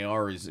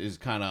NAR is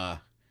kind of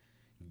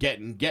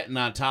getting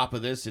on top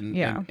of this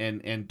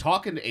and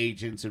talking to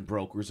agents and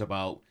brokers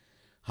about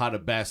how to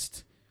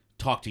best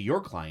talk to your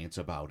clients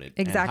about it.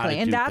 Exactly.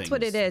 And that's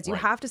what it is. You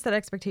right. have to set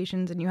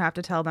expectations, and you have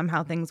to tell them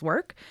how things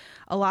work.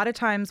 A lot of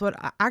times what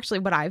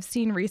I've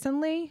seen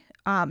recently,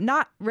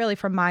 not really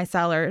from my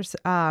sellers,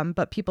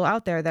 but people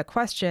out there that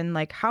question,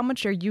 like, how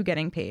much are you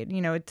getting paid?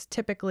 It's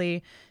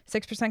typically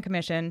 6%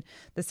 commission.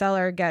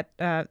 The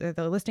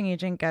the listing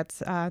agent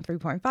gets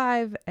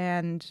 3.5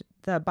 and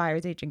the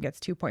buyer's agent gets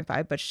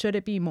 2.5, but should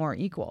it be more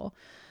equal?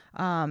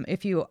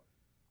 If you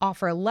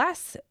offer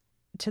less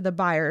to the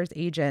buyer's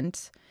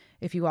agent,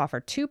 if you offer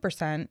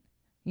 2%,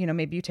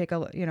 maybe you take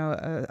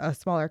a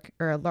smaller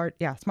or a large,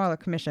 smaller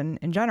commission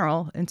in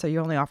general, and so you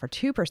only offer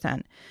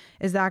 2%.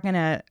 Is that going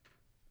to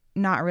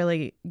not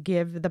really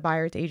give the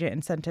buyer's agent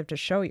incentive to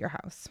show your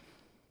house?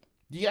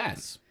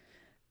 Yes.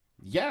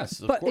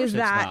 Of course it's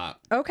not.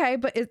 Okay,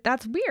 but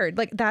that's weird.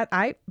 Like that,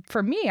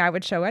 for me, I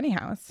would show any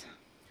house.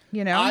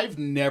 I've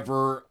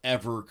never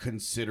ever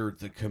considered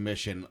the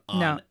commission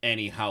on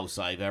any house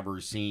I've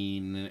ever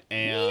seen,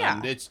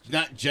 and it's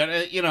not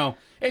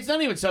it's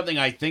not even something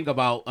I think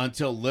about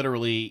until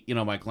literally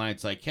my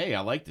client's like, hey, I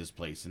like this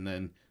place, and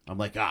then I'm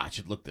like, I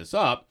should look this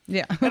up,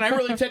 and I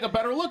really take a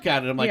better look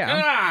at it. I'm like,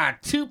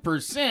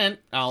 2%,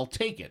 I'll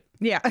take it,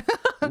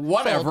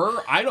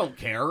 whatever, I don't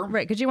care,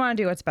 right? Because you want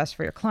to do what's best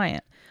for your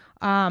client,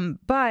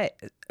 but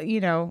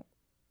if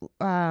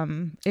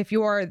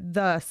you're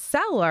the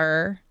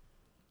seller,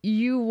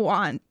 you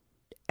want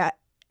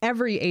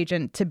every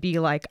agent to be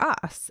like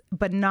us,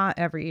 but not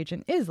every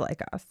agent is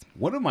like us.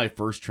 One of my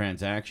first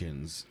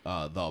transactions,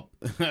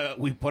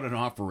 we put an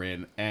offer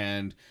in,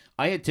 and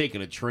I had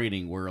taken a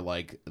training where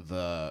like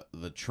the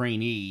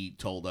trainee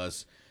told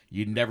us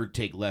you'd never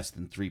take less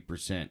than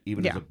 3%,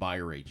 even as a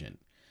buyer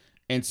agent.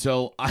 And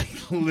so I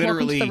literally,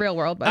 welcome to the real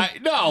world.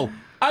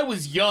 I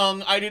was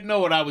young. I didn't know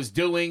what I was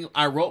doing.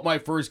 I wrote my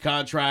first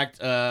contract,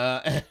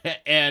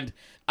 and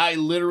I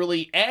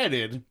literally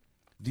added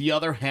the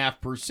other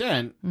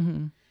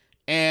 0.5%,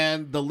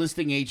 and the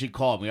listing agent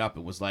called me up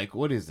and was like,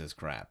 what is this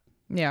crap?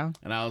 Yeah.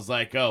 And I was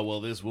like, oh, well,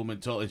 this woman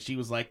told, and she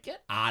was like,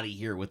 get out of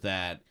here with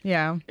that.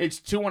 Yeah. It's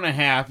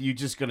 2.5. You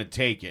just going to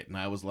take it. And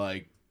I was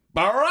like,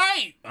 all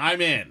right,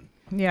 I'm in.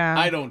 Yeah.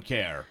 I don't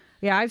care.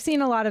 Yeah, I've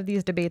seen a lot of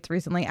these debates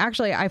recently.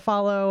 Actually, I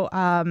follow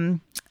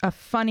a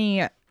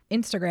funny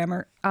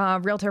Instagrammer,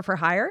 Realtor for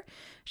Hire.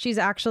 She's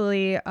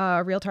actually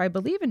a realtor, I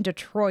believe, in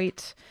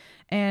Detroit.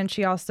 And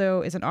she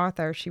also is an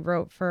author. She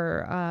wrote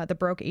for The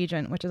Broke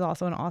Agent, which is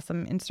also an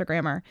awesome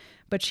Instagrammer.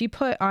 But she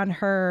put on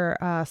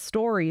her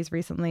stories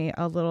recently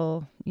a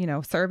little,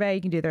 survey.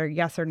 You can do either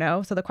yes or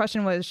no. So the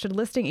question was, should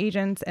listing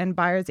agents and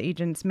buyer's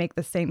agents make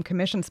the same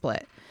commission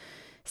split?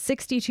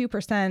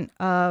 62%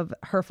 of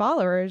her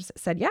followers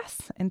said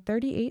yes, and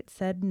 38%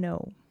 said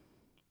no.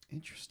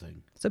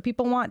 Interesting. So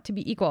people want to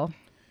be equal.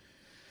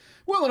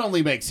 Well, it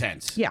only makes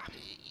sense. Yeah.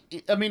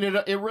 I mean,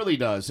 it really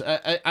does.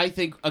 I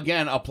think,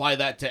 again, apply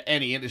that to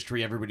any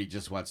industry. Everybody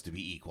just wants to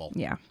be equal.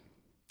 Yeah.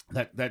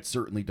 That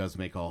certainly does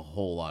make a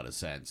whole lot of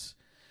sense.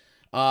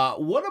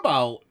 What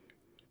about,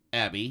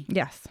 Abby?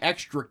 Yes.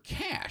 Extra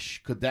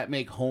cash. Could that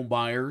make home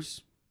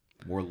buyers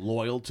more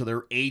loyal to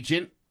their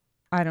agent?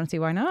 I don't see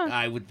why not.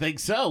 I would think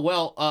so.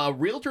 Well,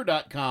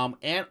 Realtor.com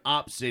and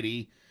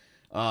OpCity,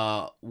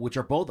 which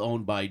are both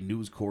owned by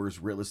News Corp's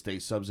real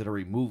estate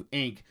subsidiary Move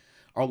Inc.,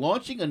 are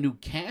launching a new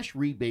cash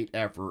rebate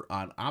effort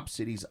on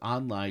OpCity's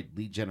online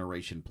lead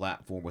generation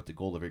platform with the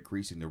goal of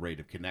increasing the rate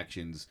of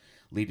connections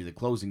leading to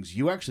closings.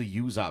 You actually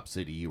use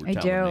OpCity, you were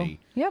telling me.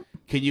 Yep.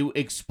 Can you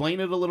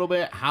explain it a little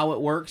bit, how it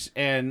works?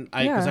 And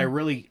because I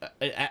really,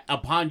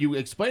 upon you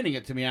explaining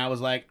it to me, I was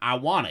like, I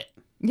want it.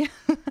 Yeah.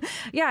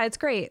 Yeah, it's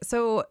great.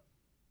 So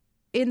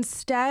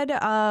instead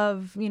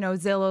of,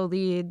 Zillow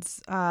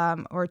leads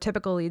or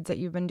typical leads that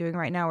you've been doing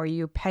right now where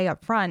you pay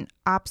up front,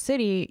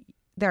 OpCity,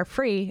 they're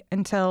free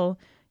until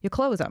you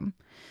close them.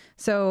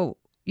 So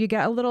you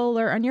get a little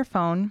alert on your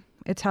phone.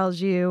 It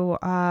tells you,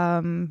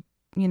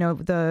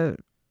 the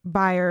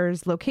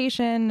buyer's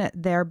location,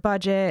 their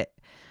budget,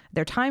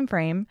 their time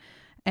frame,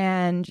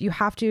 and you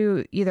have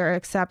to either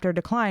accept or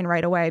decline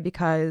right away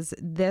because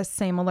this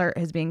same alert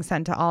is being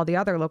sent to all the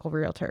other local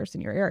realtors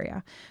in your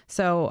area.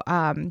 So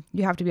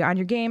you have to be on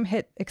your game,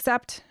 hit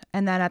accept,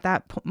 and then at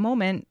that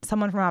moment,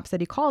 someone from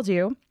OpCity calls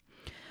you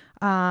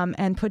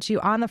and puts you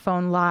on the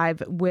phone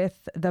live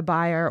with the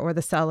buyer or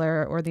the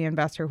seller or the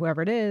investor,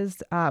 whoever it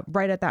is,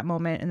 right at that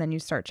moment, and then you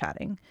start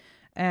chatting.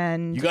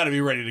 And you got to be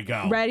ready to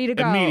go. Ready to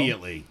go.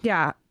 Immediately.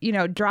 Yeah.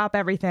 Drop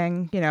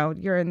everything.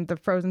 You're in the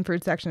frozen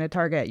fruit section at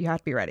Target. You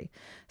have to be ready.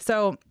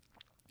 So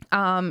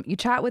you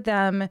chat with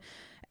them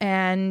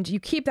and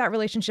you keep that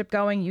relationship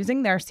going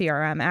using their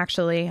CRM,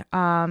 actually.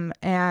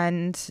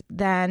 And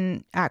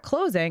then at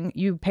closing,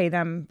 you pay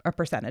them a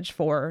percentage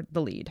for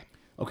the lead.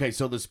 Okay,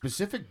 so the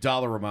specific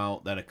dollar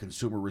amount that a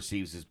consumer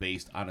receives is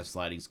based on a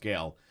sliding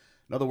scale.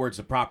 In other words,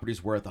 the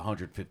property's worth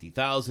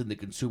 $150,000. The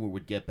consumer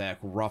would get back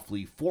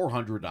roughly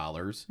 $400.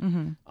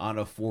 Mm-hmm. On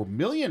a $4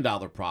 million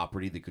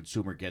property, the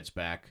consumer gets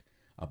back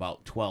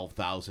about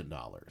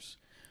 $12,000.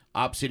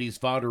 OpCity's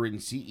founder and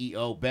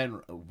CEO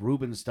Ben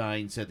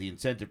Rubenstein said the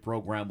incentive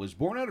program was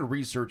born out of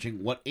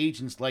researching what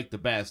agents like the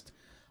best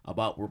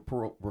about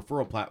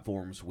referral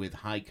platforms with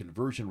high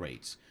conversion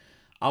rates.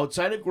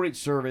 Outside of great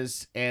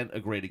service and a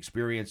great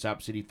experience,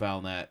 OpCity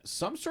found that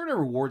some sort of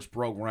rewards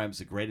program is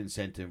a great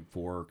incentive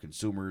for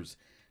consumers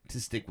to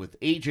stick with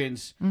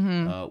agents,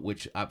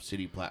 which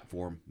OpCity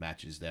platform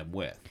matches them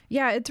with.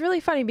 Yeah, it's really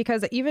funny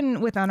because even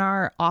within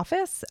our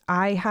office,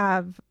 I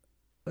have,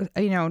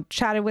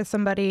 chatted with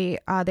somebody.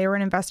 They were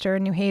an investor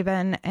in New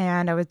Haven,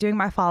 and I was doing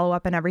my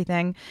follow-up and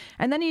everything.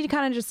 And then he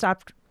kind of just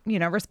stopped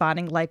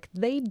responding like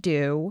they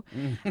do.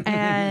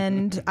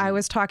 And I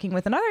was talking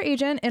with another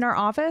agent in our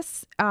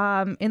office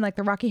in like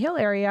the Rocky Hill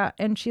area.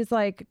 And she's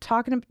like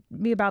talking to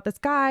me about this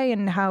guy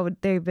and how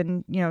they've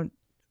been,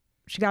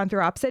 she got him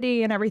through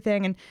OpCity and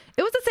everything. And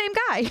it was the same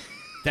guy.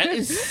 That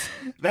is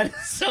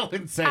so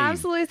insane.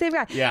 Absolutely the same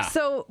guy. Yeah.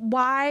 So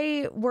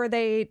why were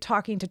they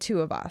talking to two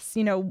of us?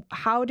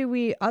 How do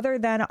we, other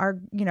than our,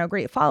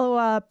 great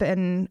follow-up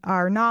and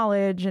our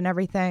knowledge and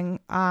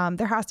everything,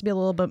 there has to be a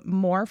little bit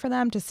more for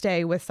them to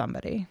stay with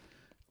somebody.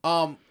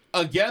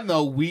 Again,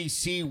 though, we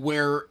see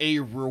where a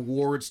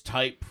rewards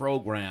type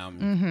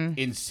program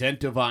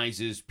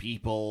incentivizes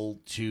people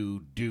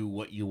to do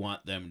what you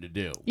want them to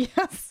do.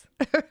 Yes.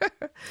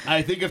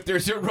 I think if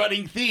there's a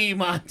running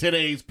theme on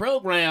today's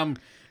program,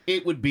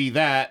 it would be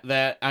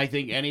that I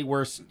think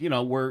anywhere,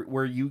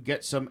 where you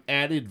get some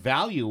added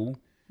value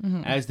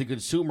as the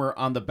consumer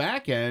on the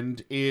back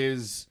end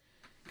is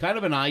kind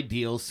of an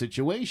ideal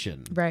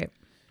situation. Right.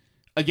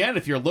 Again,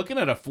 if you're looking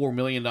at a $4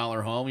 million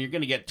home, you're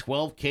going to get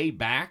 $12,000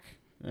 back.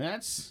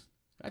 That's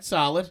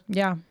solid.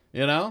 Yeah.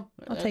 I'll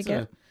take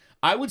it.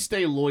 I would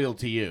stay loyal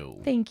to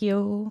you. Thank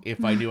you.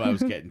 If I knew I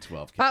was getting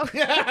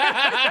 $12,000.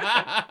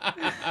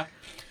 Oh.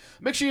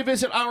 Make sure you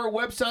visit our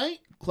website,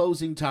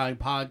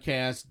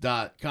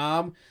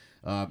 closingtimepodcast.com.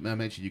 I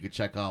mentioned you could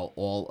check out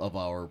all of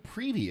our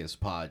previous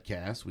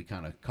podcasts. We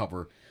kind of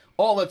cover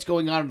all that's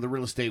going on in the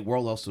real estate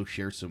world. Also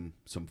share some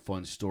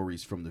fun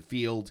stories from the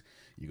field.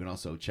 You can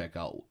also check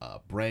out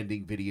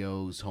branding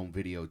videos, home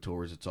video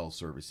tours. It's all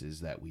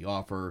services that we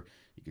offer.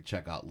 You can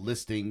check out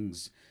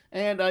listings,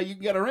 and you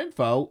can get our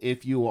info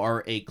if you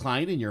are a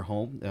client in your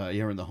home.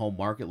 You're in the home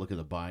market looking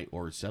to buy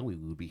or sell. We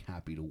would be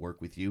happy to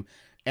work with you.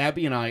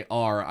 Abby and I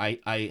are,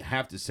 I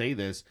have to say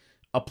this,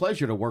 a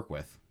pleasure to work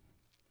with.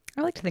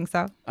 I like to think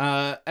so.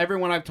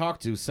 Everyone I've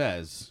talked to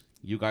says,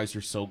 you guys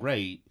are so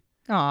great.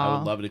 Aww. I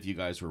would love it if you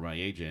guys were my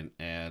agent,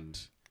 and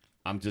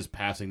I'm just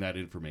passing that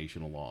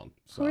information along.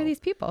 So. Who are these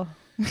people?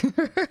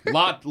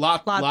 Lots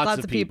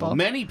of people.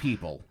 Many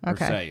people are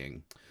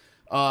saying.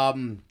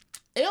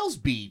 Ailes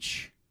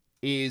Beach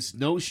is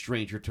no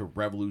stranger to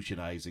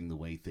revolutionizing the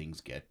way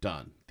things get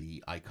done.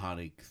 The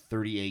iconic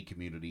 30A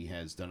community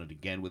has done it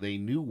again with a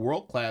new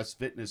world-class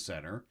fitness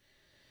center.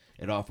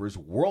 It offers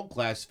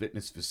world-class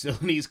fitness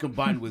facilities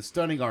combined with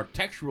stunning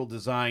architectural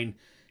design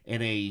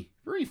in a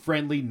very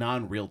friendly,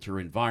 non-realtor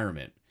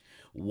environment.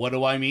 What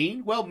do I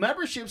mean? Well,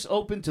 membership's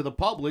open to the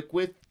public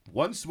with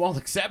one small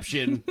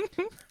exception.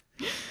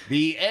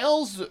 The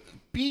Ailes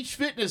Beach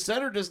Fitness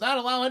Center does not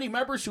allow any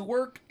members who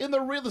work in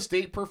the real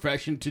estate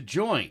profession to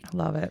join.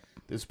 Love it.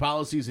 This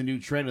policy is a new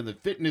trend in the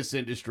fitness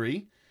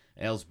industry.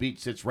 Ailes Beach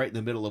sits right in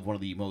the middle of one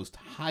of the most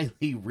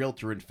highly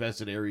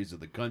realtor-infested areas of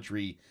the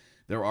country.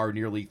 There are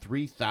nearly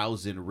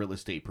 3,000 real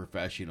estate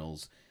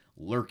professionals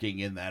lurking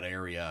in that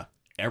area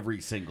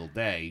every single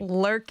day.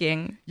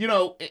 Lurking. You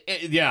know,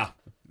 yeah.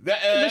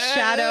 The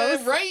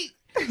shadows. Right?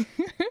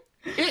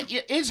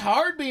 It's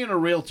hard being a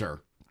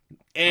realtor.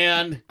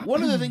 And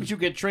one of the things you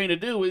get trained to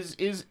do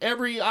is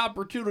every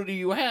opportunity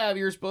you have,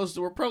 you're supposed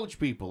to approach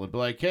people and be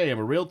like, hey, I'm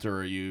a realtor.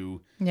 Are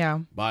you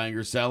buying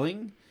or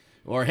selling?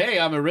 Or, hey,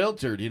 I'm a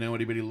realtor. Do you know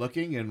anybody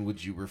looking? And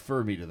would you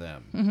refer me to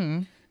them?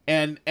 Mm-hmm.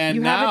 And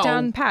you now, have it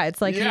down pat.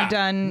 It's like you've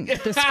done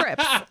the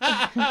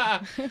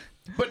scripts.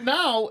 But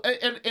now,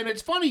 and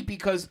it's funny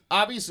because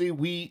obviously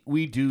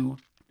we do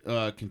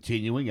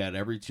continuing at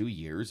every 2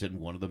 years, and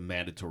one of the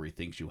mandatory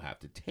things you have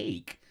to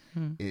take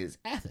is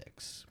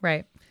ethics.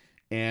 Right.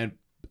 And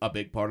a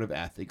big part of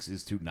ethics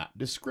is to not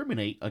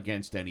discriminate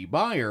against any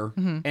buyer.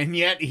 And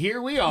yet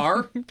here we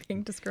are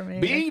being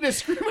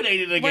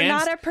discriminated against. We're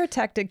not a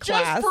protected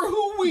class. Just for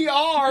who we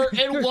are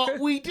and what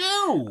we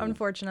do.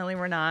 Unfortunately,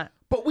 we're not.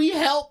 But we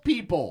help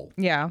people.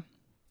 Yeah.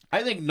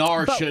 I think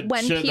NAR should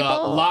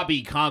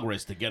lobby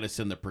Congress to get us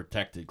in the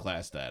protected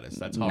class status.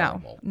 That's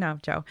horrible. No,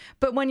 Joe.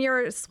 But when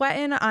you're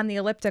sweating on the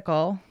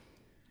elliptical,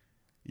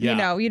 you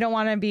know, you don't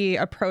want to be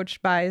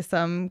approached by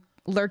some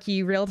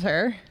lurky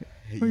realtor.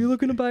 Are you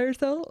looking to buy or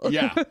sell?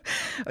 Yeah.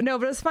 No,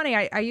 but it's funny.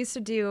 I used to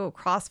do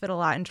CrossFit a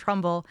lot in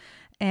Trumbull,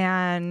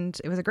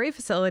 and it was a great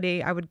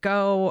facility. I would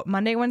go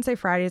Monday, Wednesday,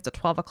 Fridays at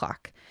 12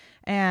 o'clock.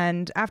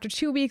 And after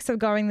 2 weeks of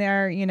going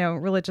there, you know,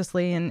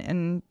 religiously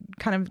and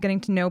kind of getting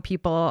to know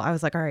people, I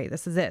was like, all right,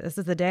 this is it. This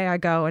is the day I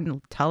go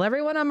and tell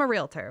everyone I'm a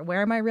realtor,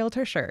 wear my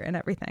realtor shirt and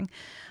everything.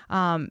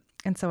 And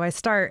so I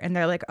start and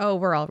they're like, oh,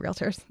 we're all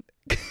realtors.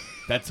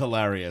 That's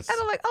hilarious. And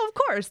I'm like, oh, of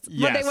course.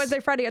 Yes. Monday, Wednesday,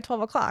 Friday at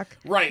 12 o'clock.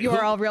 Right. You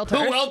are all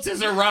realtors. Who else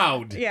is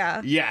around?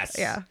 Yeah. Yes.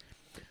 Yeah.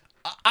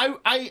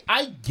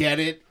 I get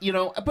it, you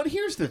know, but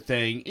here's the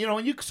thing, you know,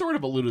 and you sort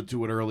of alluded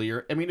to it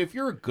earlier. I mean, if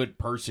you're a good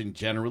person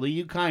generally,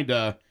 you kind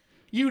of,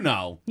 you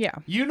know. Yeah.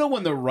 You know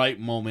when the right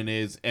moment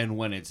is and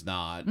when it's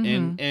not.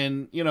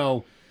 And you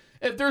know,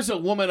 if there's a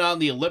woman on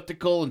the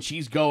elliptical and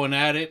she's going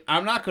at it,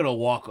 I'm not going to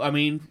walk. I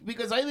mean,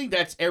 because I think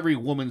that's every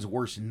woman's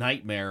worst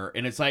nightmare.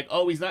 And it's like,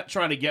 oh, he's not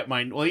trying to get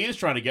he is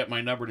trying to get my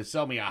number to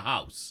sell me a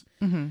house.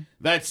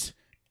 That's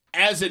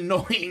as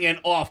annoying and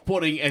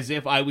off-putting as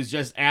if I was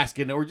just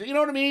asking, or you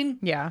know what I mean?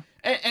 Yeah.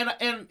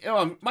 And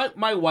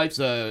my wife's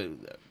a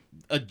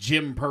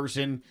gym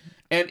person,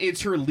 and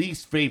it's her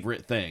least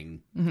favorite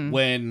thing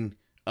when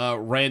a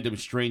random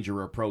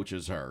stranger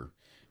approaches her,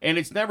 and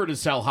it's never to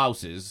sell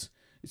houses.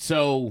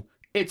 So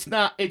it's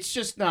not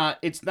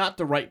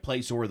the right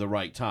place or the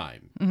right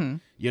time.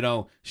 You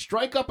know,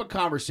 strike up a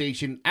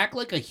conversation, act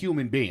like a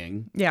human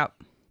being. Yeah.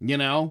 You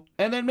know,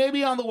 and then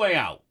maybe on the way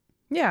out.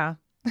 Yeah.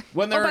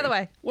 When they're, by the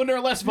way, when they're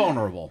less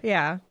vulnerable.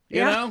 Yeah.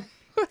 You know?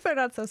 They're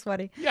not so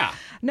sweaty. Yeah.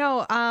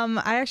 No,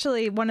 I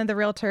actually, one of the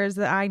realtors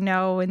that I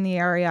know in the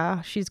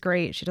area, she's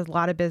great. She does a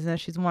lot of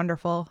business. She's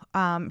wonderful.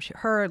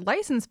 Her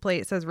license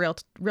plate says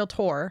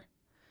Realtor.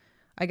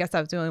 I guess I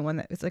was the only one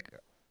that was like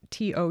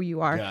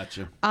TOUR.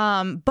 Gotcha.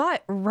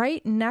 But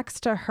right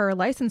next to her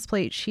license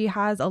plate, she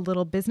has a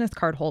little business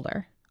card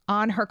holder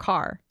on her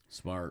car.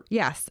 Smart.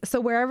 Yes.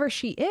 So wherever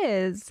she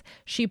is,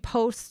 she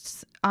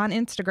posts on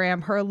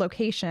Instagram her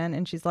location,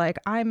 and she's like,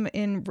 I'm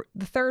in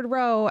the third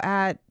row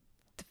at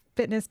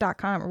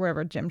fitness.com or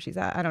wherever gym she's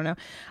at. I don't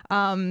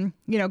know.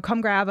 You know,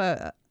 come grab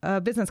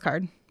a business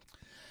card.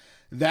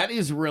 That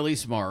is really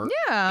smart.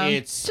 Yeah.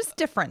 It's just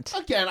different.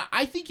 Again,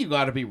 I think you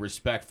got to be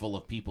respectful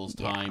of people's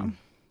time.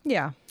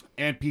 Yeah.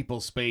 And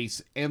people's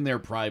space and their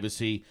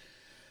privacy.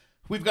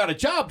 We've got a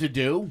job to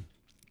do.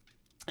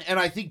 And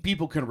I think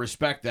people can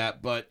respect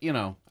that, but, you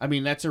know, I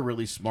mean, that's a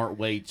really smart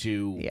way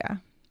to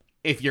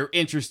if you're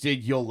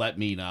interested, you'll let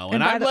me know.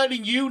 And I'm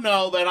letting you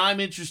know that I'm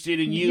interested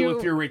in you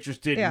if you're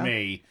interested in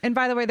me. And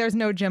by the way, there's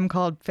no gym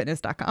called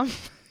fitness.com.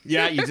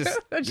 Yeah, you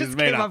just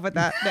made came up with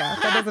that. Yeah,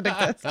 that doesn't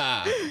exist.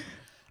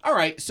 All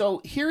right,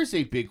 so here's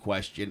a big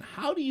question.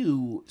 How do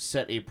you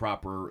set a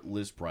proper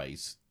list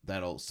price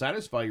that'll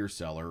satisfy your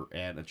seller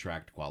and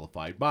attract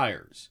qualified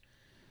buyers?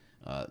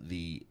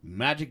 The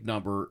magic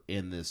number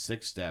in the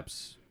 6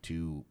 steps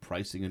to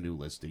pricing a new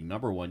listing.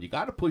 Number 1, you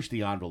got to push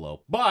the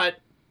envelope, but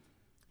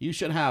you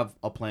should have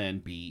a plan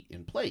B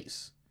in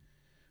place.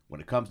 When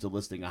it comes to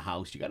listing a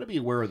house, you got to be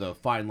aware of the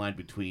fine line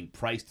between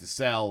price to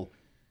sell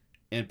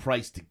and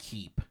price to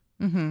keep.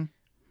 Mm-hmm.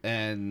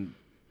 And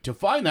to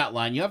find that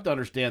line, you have to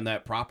understand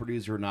that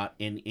properties are not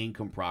an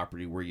income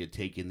property where you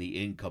take in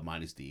the income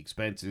minus the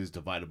expenses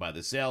divided by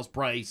the sales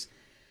price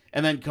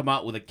and then come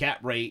out with a cap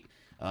rate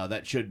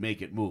that should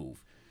make it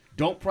move.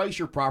 Don't price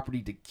your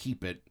property to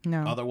keep it.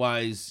 No.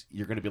 Otherwise,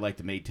 you're going to be like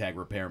the Maytag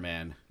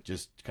repairman,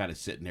 just kind of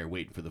sitting there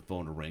waiting for the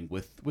phone to ring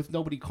with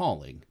nobody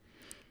calling.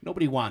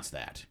 Nobody wants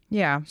that.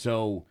 Yeah.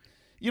 So,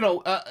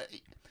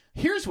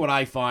 here's what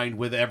I find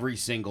with every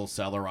single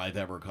seller I've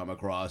ever come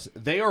across.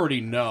 They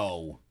already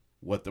know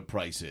what the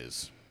price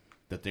is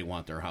that they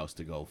want their house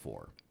to go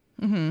for.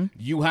 Mm-hmm.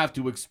 You have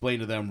to explain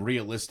to them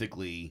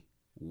realistically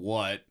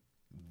what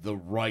the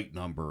right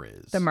number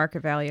is. The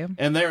market value.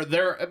 And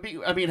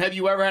I mean, have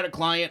you ever had a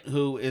client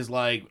who is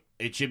like,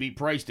 it should be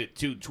priced at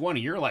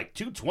 $220? You're like,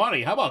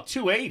 $220? How about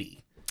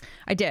 $280?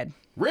 I did.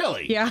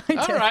 Really? Yeah, I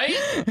did. All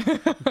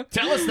right.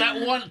 Tell us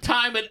that one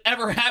time it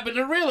ever happened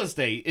in real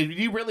estate. If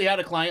you really had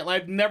a client,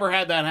 I've never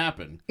had that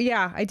happen.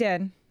 Yeah, I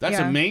did. That's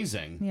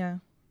amazing. Yeah.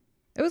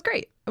 It was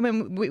great. I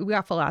mean, we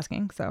got full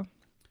asking, so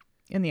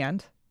in the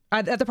end.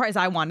 At the price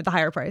I wanted, the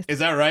higher price. Is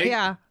that right?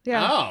 Yeah.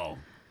 Yeah. Oh.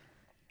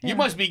 Yeah. You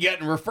must be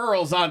getting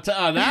referrals on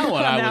that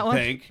one, I would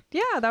think.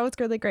 Yeah, that was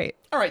really great.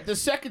 All right, the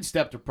second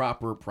step to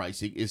proper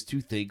pricing is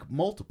to think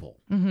multiple.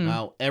 Mm-hmm.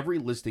 Now, every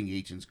listing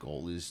agent's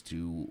goal is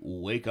to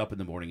wake up in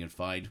the morning and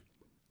find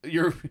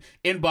your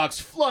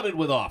inbox flooded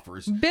with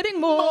offers.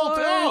 Bidding more.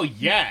 Oh,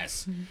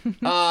 yes.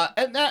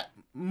 And that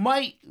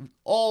might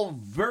all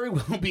very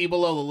well be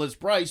below the list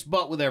price,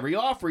 but with every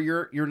offer,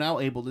 you're now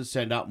able to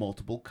send out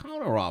multiple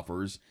counter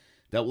offers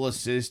that will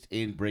assist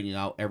in bringing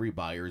out every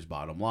buyer's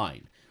bottom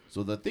line.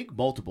 So the think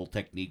multiple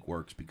technique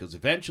works because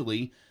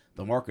eventually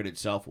the market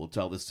itself will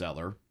tell the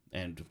seller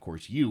and, of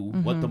course, you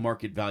what the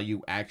market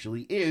value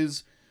actually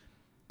is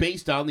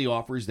based on the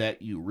offers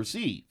that you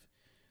receive.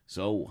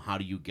 So how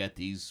do you get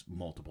these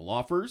multiple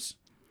offers?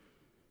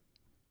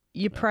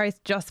 You price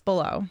just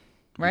below,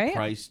 right? You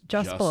price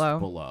just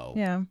below.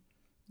 Yeah.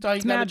 That's all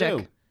you got to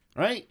do,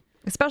 right?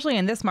 Especially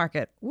in this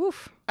market.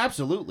 Woof.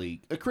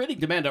 Absolutely. Creating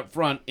demand up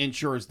front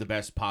ensures the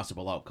best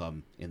possible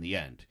outcome in the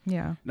end.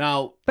 Yeah.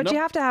 Now, but you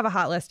have to have a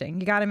hot listing.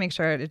 You got to make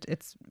sure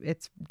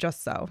it's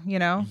just so,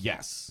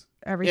 Yes.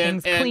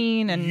 Everything's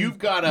clean and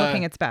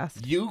looking its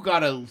best. You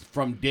got to,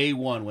 from day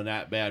one when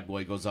that bad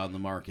boy goes on the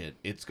market,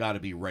 it's got to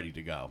be ready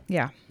to go.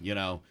 Yeah.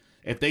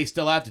 If they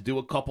still have to do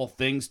a couple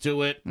things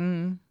to it,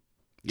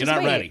 you're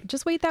not ready.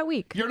 Just wait that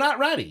week. You're not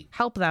ready.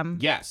 Help them.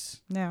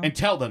 Yes. No. And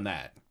tell them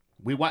that.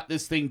 We want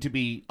this thing to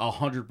be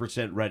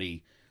 100%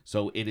 ready,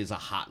 so it is a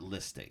hot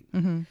listing.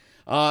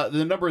 Mm-hmm.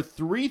 The number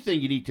 3 thing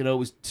you need to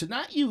know is to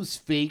not use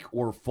fake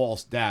or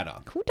false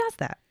data. Who does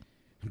that?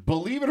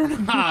 Believe it or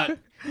not,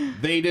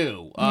 they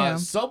do. Yeah.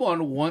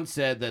 Someone once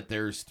said that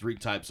there's 3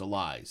 types of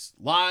lies.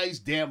 Lies,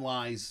 damn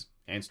lies,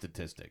 and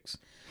statistics.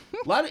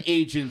 A lot of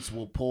agents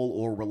will pull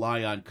or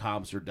rely on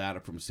comps or data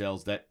from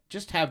sales that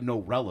just have no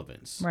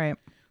relevance. Right.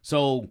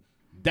 So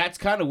that's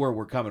kind of where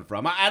we're coming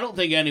from. I don't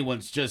think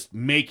anyone's just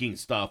making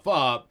stuff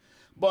up,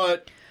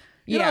 but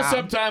you know,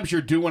 sometimes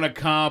you're doing a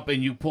comp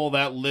and you pull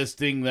that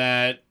listing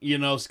that,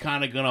 is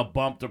kind of going to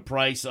bump the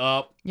price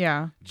up.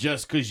 Yeah.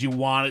 Just because you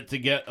want it to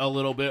get a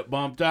little bit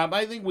bumped up.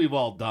 I think we've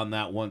all done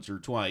that once or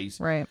twice.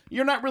 Right.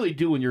 You're not really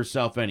doing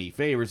yourself any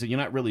favors, and you're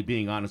not really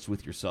being honest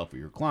with yourself or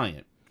your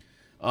client.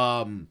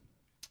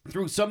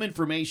 Through some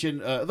information,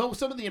 though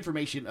some of the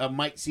information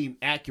might seem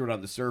accurate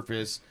on the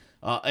surface,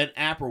 an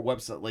app or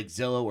website like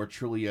Zillow or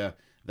Trulia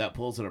that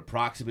pulls an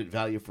approximate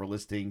value for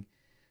listing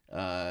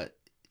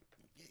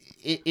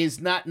it is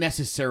not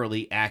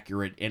necessarily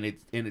accurate, and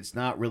it's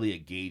not really a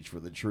gauge for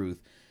the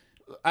truth.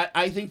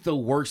 I think the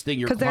worst thing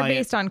your client... Because they're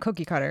based on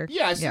cookie cutter.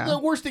 Yes, the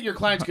worst thing your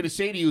client's going to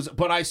say to you is,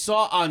 but I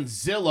saw on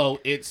Zillow,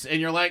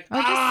 and you're like,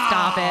 just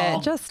stop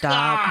it. Just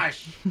stop.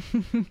 Gosh.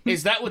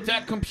 Is that what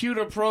that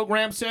computer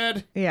program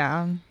said?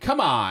 Yeah. Come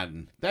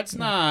on. That's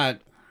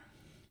not...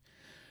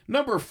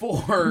 Number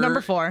 4.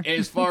 Number 4.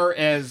 As far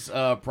as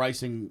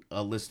pricing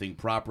a listing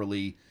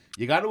properly,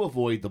 you got to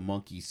avoid the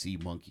monkey see,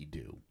 monkey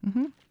do.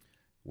 Mm-hmm.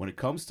 When it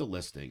comes to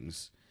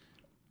listings,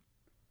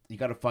 you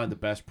got to find the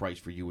best price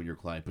for you and your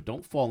client, but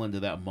don't fall into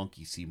that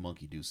monkey see,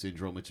 monkey do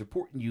syndrome. It's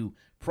important you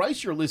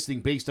price your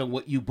listing based on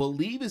what you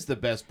believe is the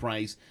best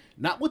price,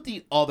 not what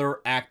the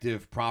other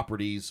active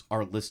properties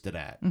are listed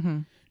at. Mm-hmm.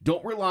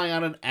 Don't rely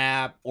on an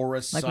app or a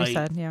Like site we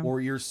said, or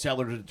your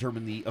seller to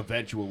determine the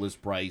eventual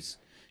list price.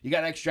 You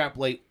got to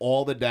extrapolate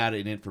all the data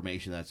and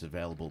information that's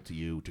available to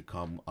you to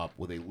come up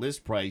with a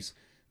list price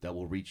that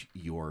will reach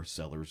your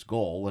seller's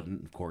goal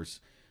and, of course,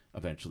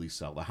 eventually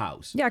sell the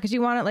house. Yeah, because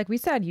you want it, like we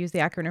said, use the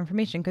accurate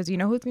information, because you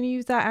know who's going to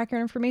use that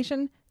accurate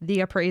information?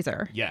 The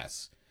appraiser.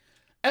 Yes.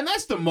 And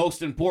that's the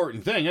most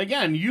important thing.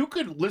 Again, you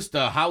could list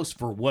a house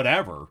for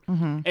whatever,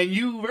 and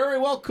you very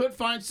well could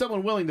find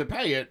someone willing to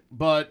pay it,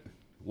 but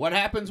what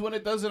happens when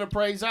it doesn't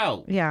appraise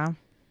out? Yeah.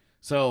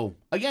 So,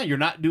 again, you're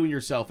not doing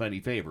yourself any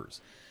favors.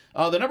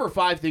 The number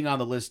 5 thing on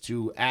the list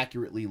to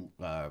accurately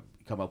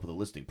come up with a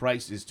listing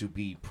price is to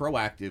be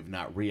proactive,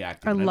 not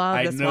reactive. I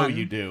love this one. I know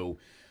you do.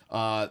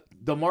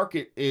 The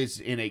market is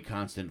in a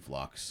constant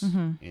flux.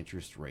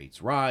 Interest rates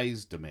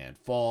rise, demand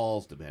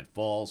falls,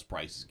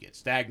 prices get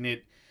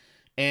stagnant.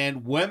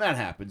 And when that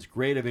happens,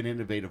 creative and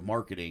innovative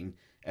marketing,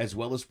 as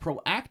well as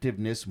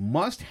proactiveness,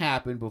 must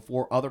happen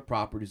before other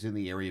properties in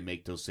the area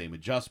make those same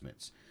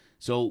adjustments.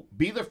 So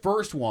be the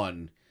first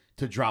one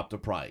to drop the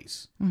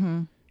price.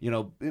 You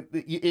know,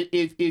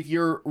 if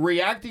you're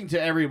reacting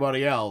to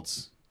everybody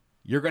else,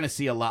 you're going to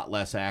see a lot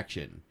less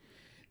action.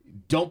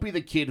 Don't be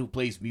the kid who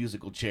plays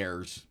musical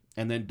chairs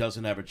and then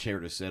doesn't have a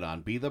chair to sit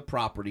on. Be the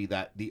property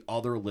that the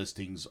other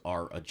listings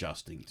are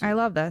adjusting to. I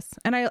love this.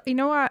 And you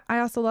know what? I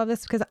also love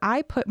this because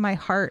I put my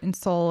heart and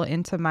soul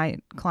into my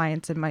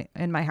clients in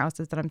my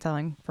houses that I'm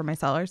selling for my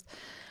sellers.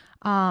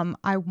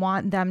 I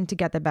want them to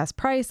get the best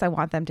price. I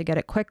want them to get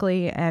it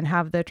quickly and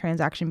have the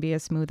transaction be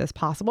as smooth as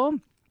possible.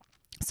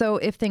 So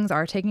if things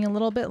are taking a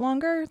little bit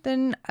longer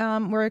than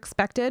were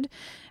expected,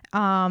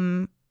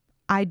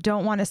 I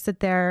don't want to sit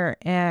there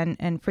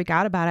and freak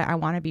out about it. I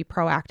want to be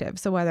proactive.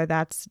 So whether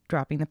that's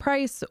dropping the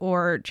price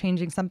or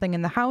changing something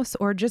in the house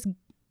or just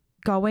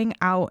going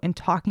out and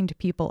talking to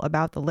people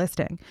about the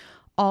listing,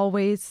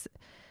 always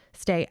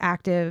stay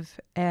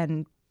active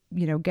and,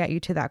 you know, get you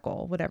to that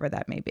goal, whatever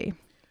that may be.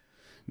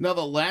 Now,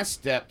 the last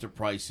step to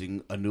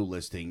pricing a new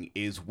listing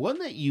is one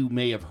that you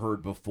may have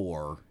heard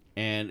before,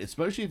 and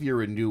especially if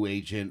you're a new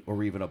agent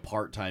or even a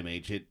part-time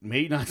agent,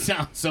 may not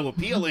sound so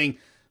appealing.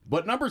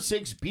 But number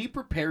 6, be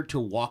prepared to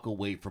walk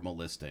away from a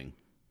listing.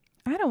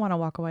 I don't want to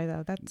walk away,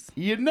 though.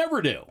 You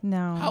never do.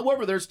 No.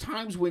 However, there's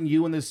times when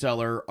you and the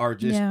seller are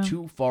just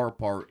too far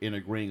apart in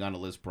agreeing on a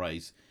list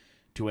price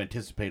to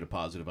anticipate a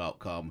positive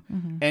outcome.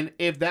 And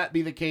if that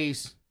be the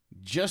case,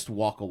 just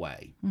walk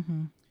away.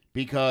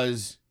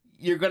 Because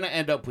you're going to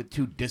end up with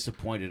 2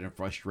 disappointed and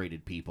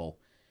frustrated people.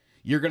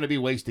 You're going to be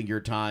wasting your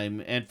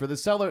time. And for the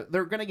seller,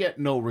 they're going to get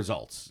no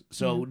results.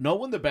 So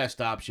knowing the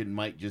best option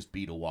might just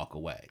be to walk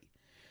away.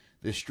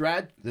 The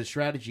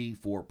strategy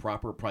for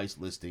proper price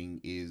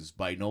listing is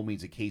by no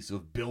means a case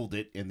of build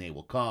it and they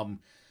will come.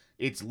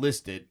 It's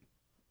list it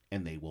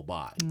and they will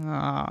buy.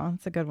 Oh,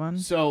 that's a good one.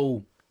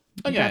 So,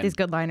 again, you got these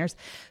good liners.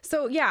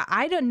 So, yeah,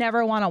 I don't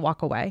never want to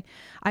walk away.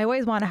 I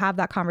always want to have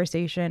that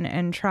conversation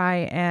and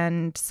try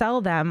and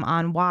sell them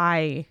on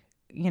why,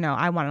 you know,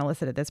 I want to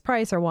list it at this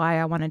price or why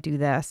I want to do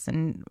this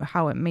and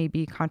how it may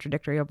be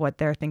contradictory of what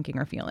they're thinking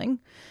or feeling.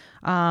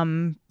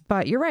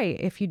 But you're right.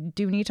 If you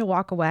do need to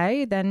walk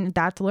away, then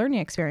that's a learning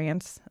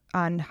experience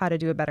on how to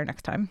do it better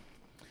next time.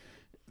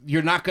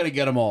 You're not going to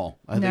get them all.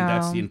 I think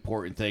that's the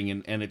important thing.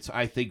 And it's,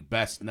 I think,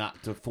 best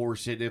not to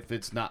force it if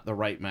it's not the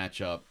right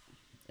matchup.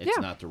 It's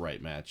not the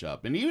right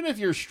matchup. And even if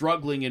you're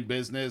struggling in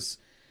business,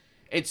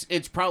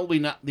 it's probably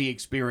not the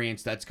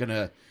experience that's going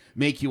to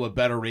make you a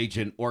better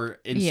agent or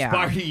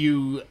inspire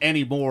you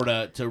anymore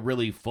to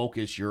really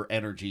focus your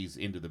energies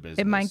into the business.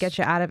 It might get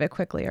you out of it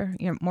quickly or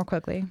more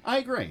quickly. I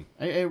agree.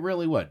 It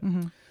really would.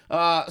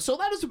 So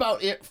that is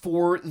about it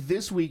for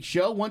this week's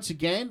show. Once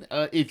again,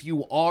 if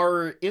you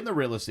are in the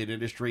real estate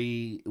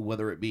industry,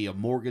 whether it be a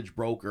mortgage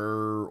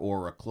broker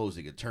or a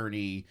closing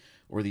attorney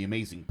or the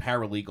amazing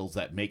paralegals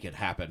that make it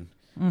happen,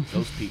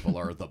 those people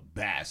are the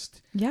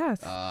best.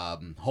 Yes.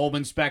 Home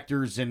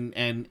inspectors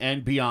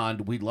and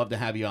beyond. We'd love to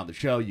have you on the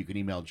show. You can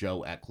email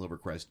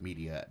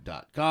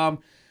joe@clovercrestmedia.com.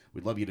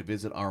 We'd love you to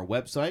visit our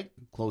website,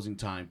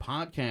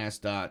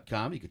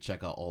 closingtimepodcast.com. You can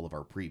check out all of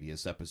our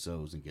previous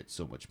episodes and get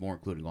so much more,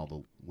 including all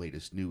the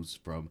latest news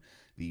from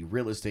the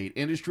real estate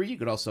industry. You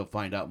could also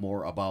find out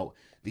more about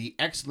the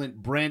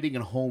excellent branding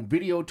and home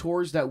video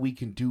tours that we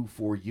can do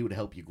for you to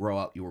help you grow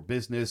out your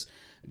business,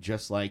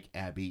 just like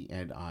Abby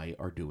and I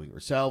are doing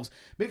ourselves.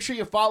 Make sure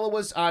you follow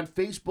us on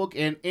Facebook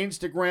and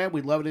Instagram.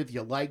 We'd love it if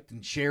you liked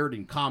and shared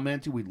and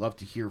commented. We'd love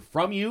to hear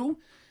from you.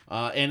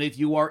 And if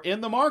you are in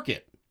the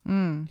market,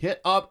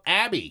 hit up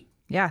Abby.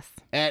 Yes.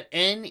 At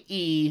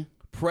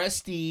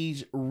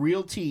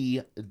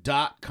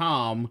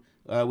neprestigerealty.com.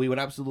 We would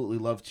absolutely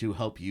love to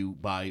help you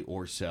buy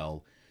or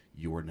sell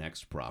your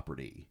next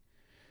property.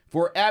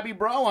 For Abby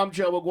Bro, I'm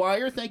Joe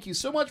McGuire. Thank you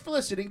so much for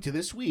listening to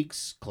this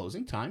week's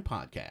Closing Time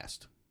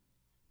Podcast.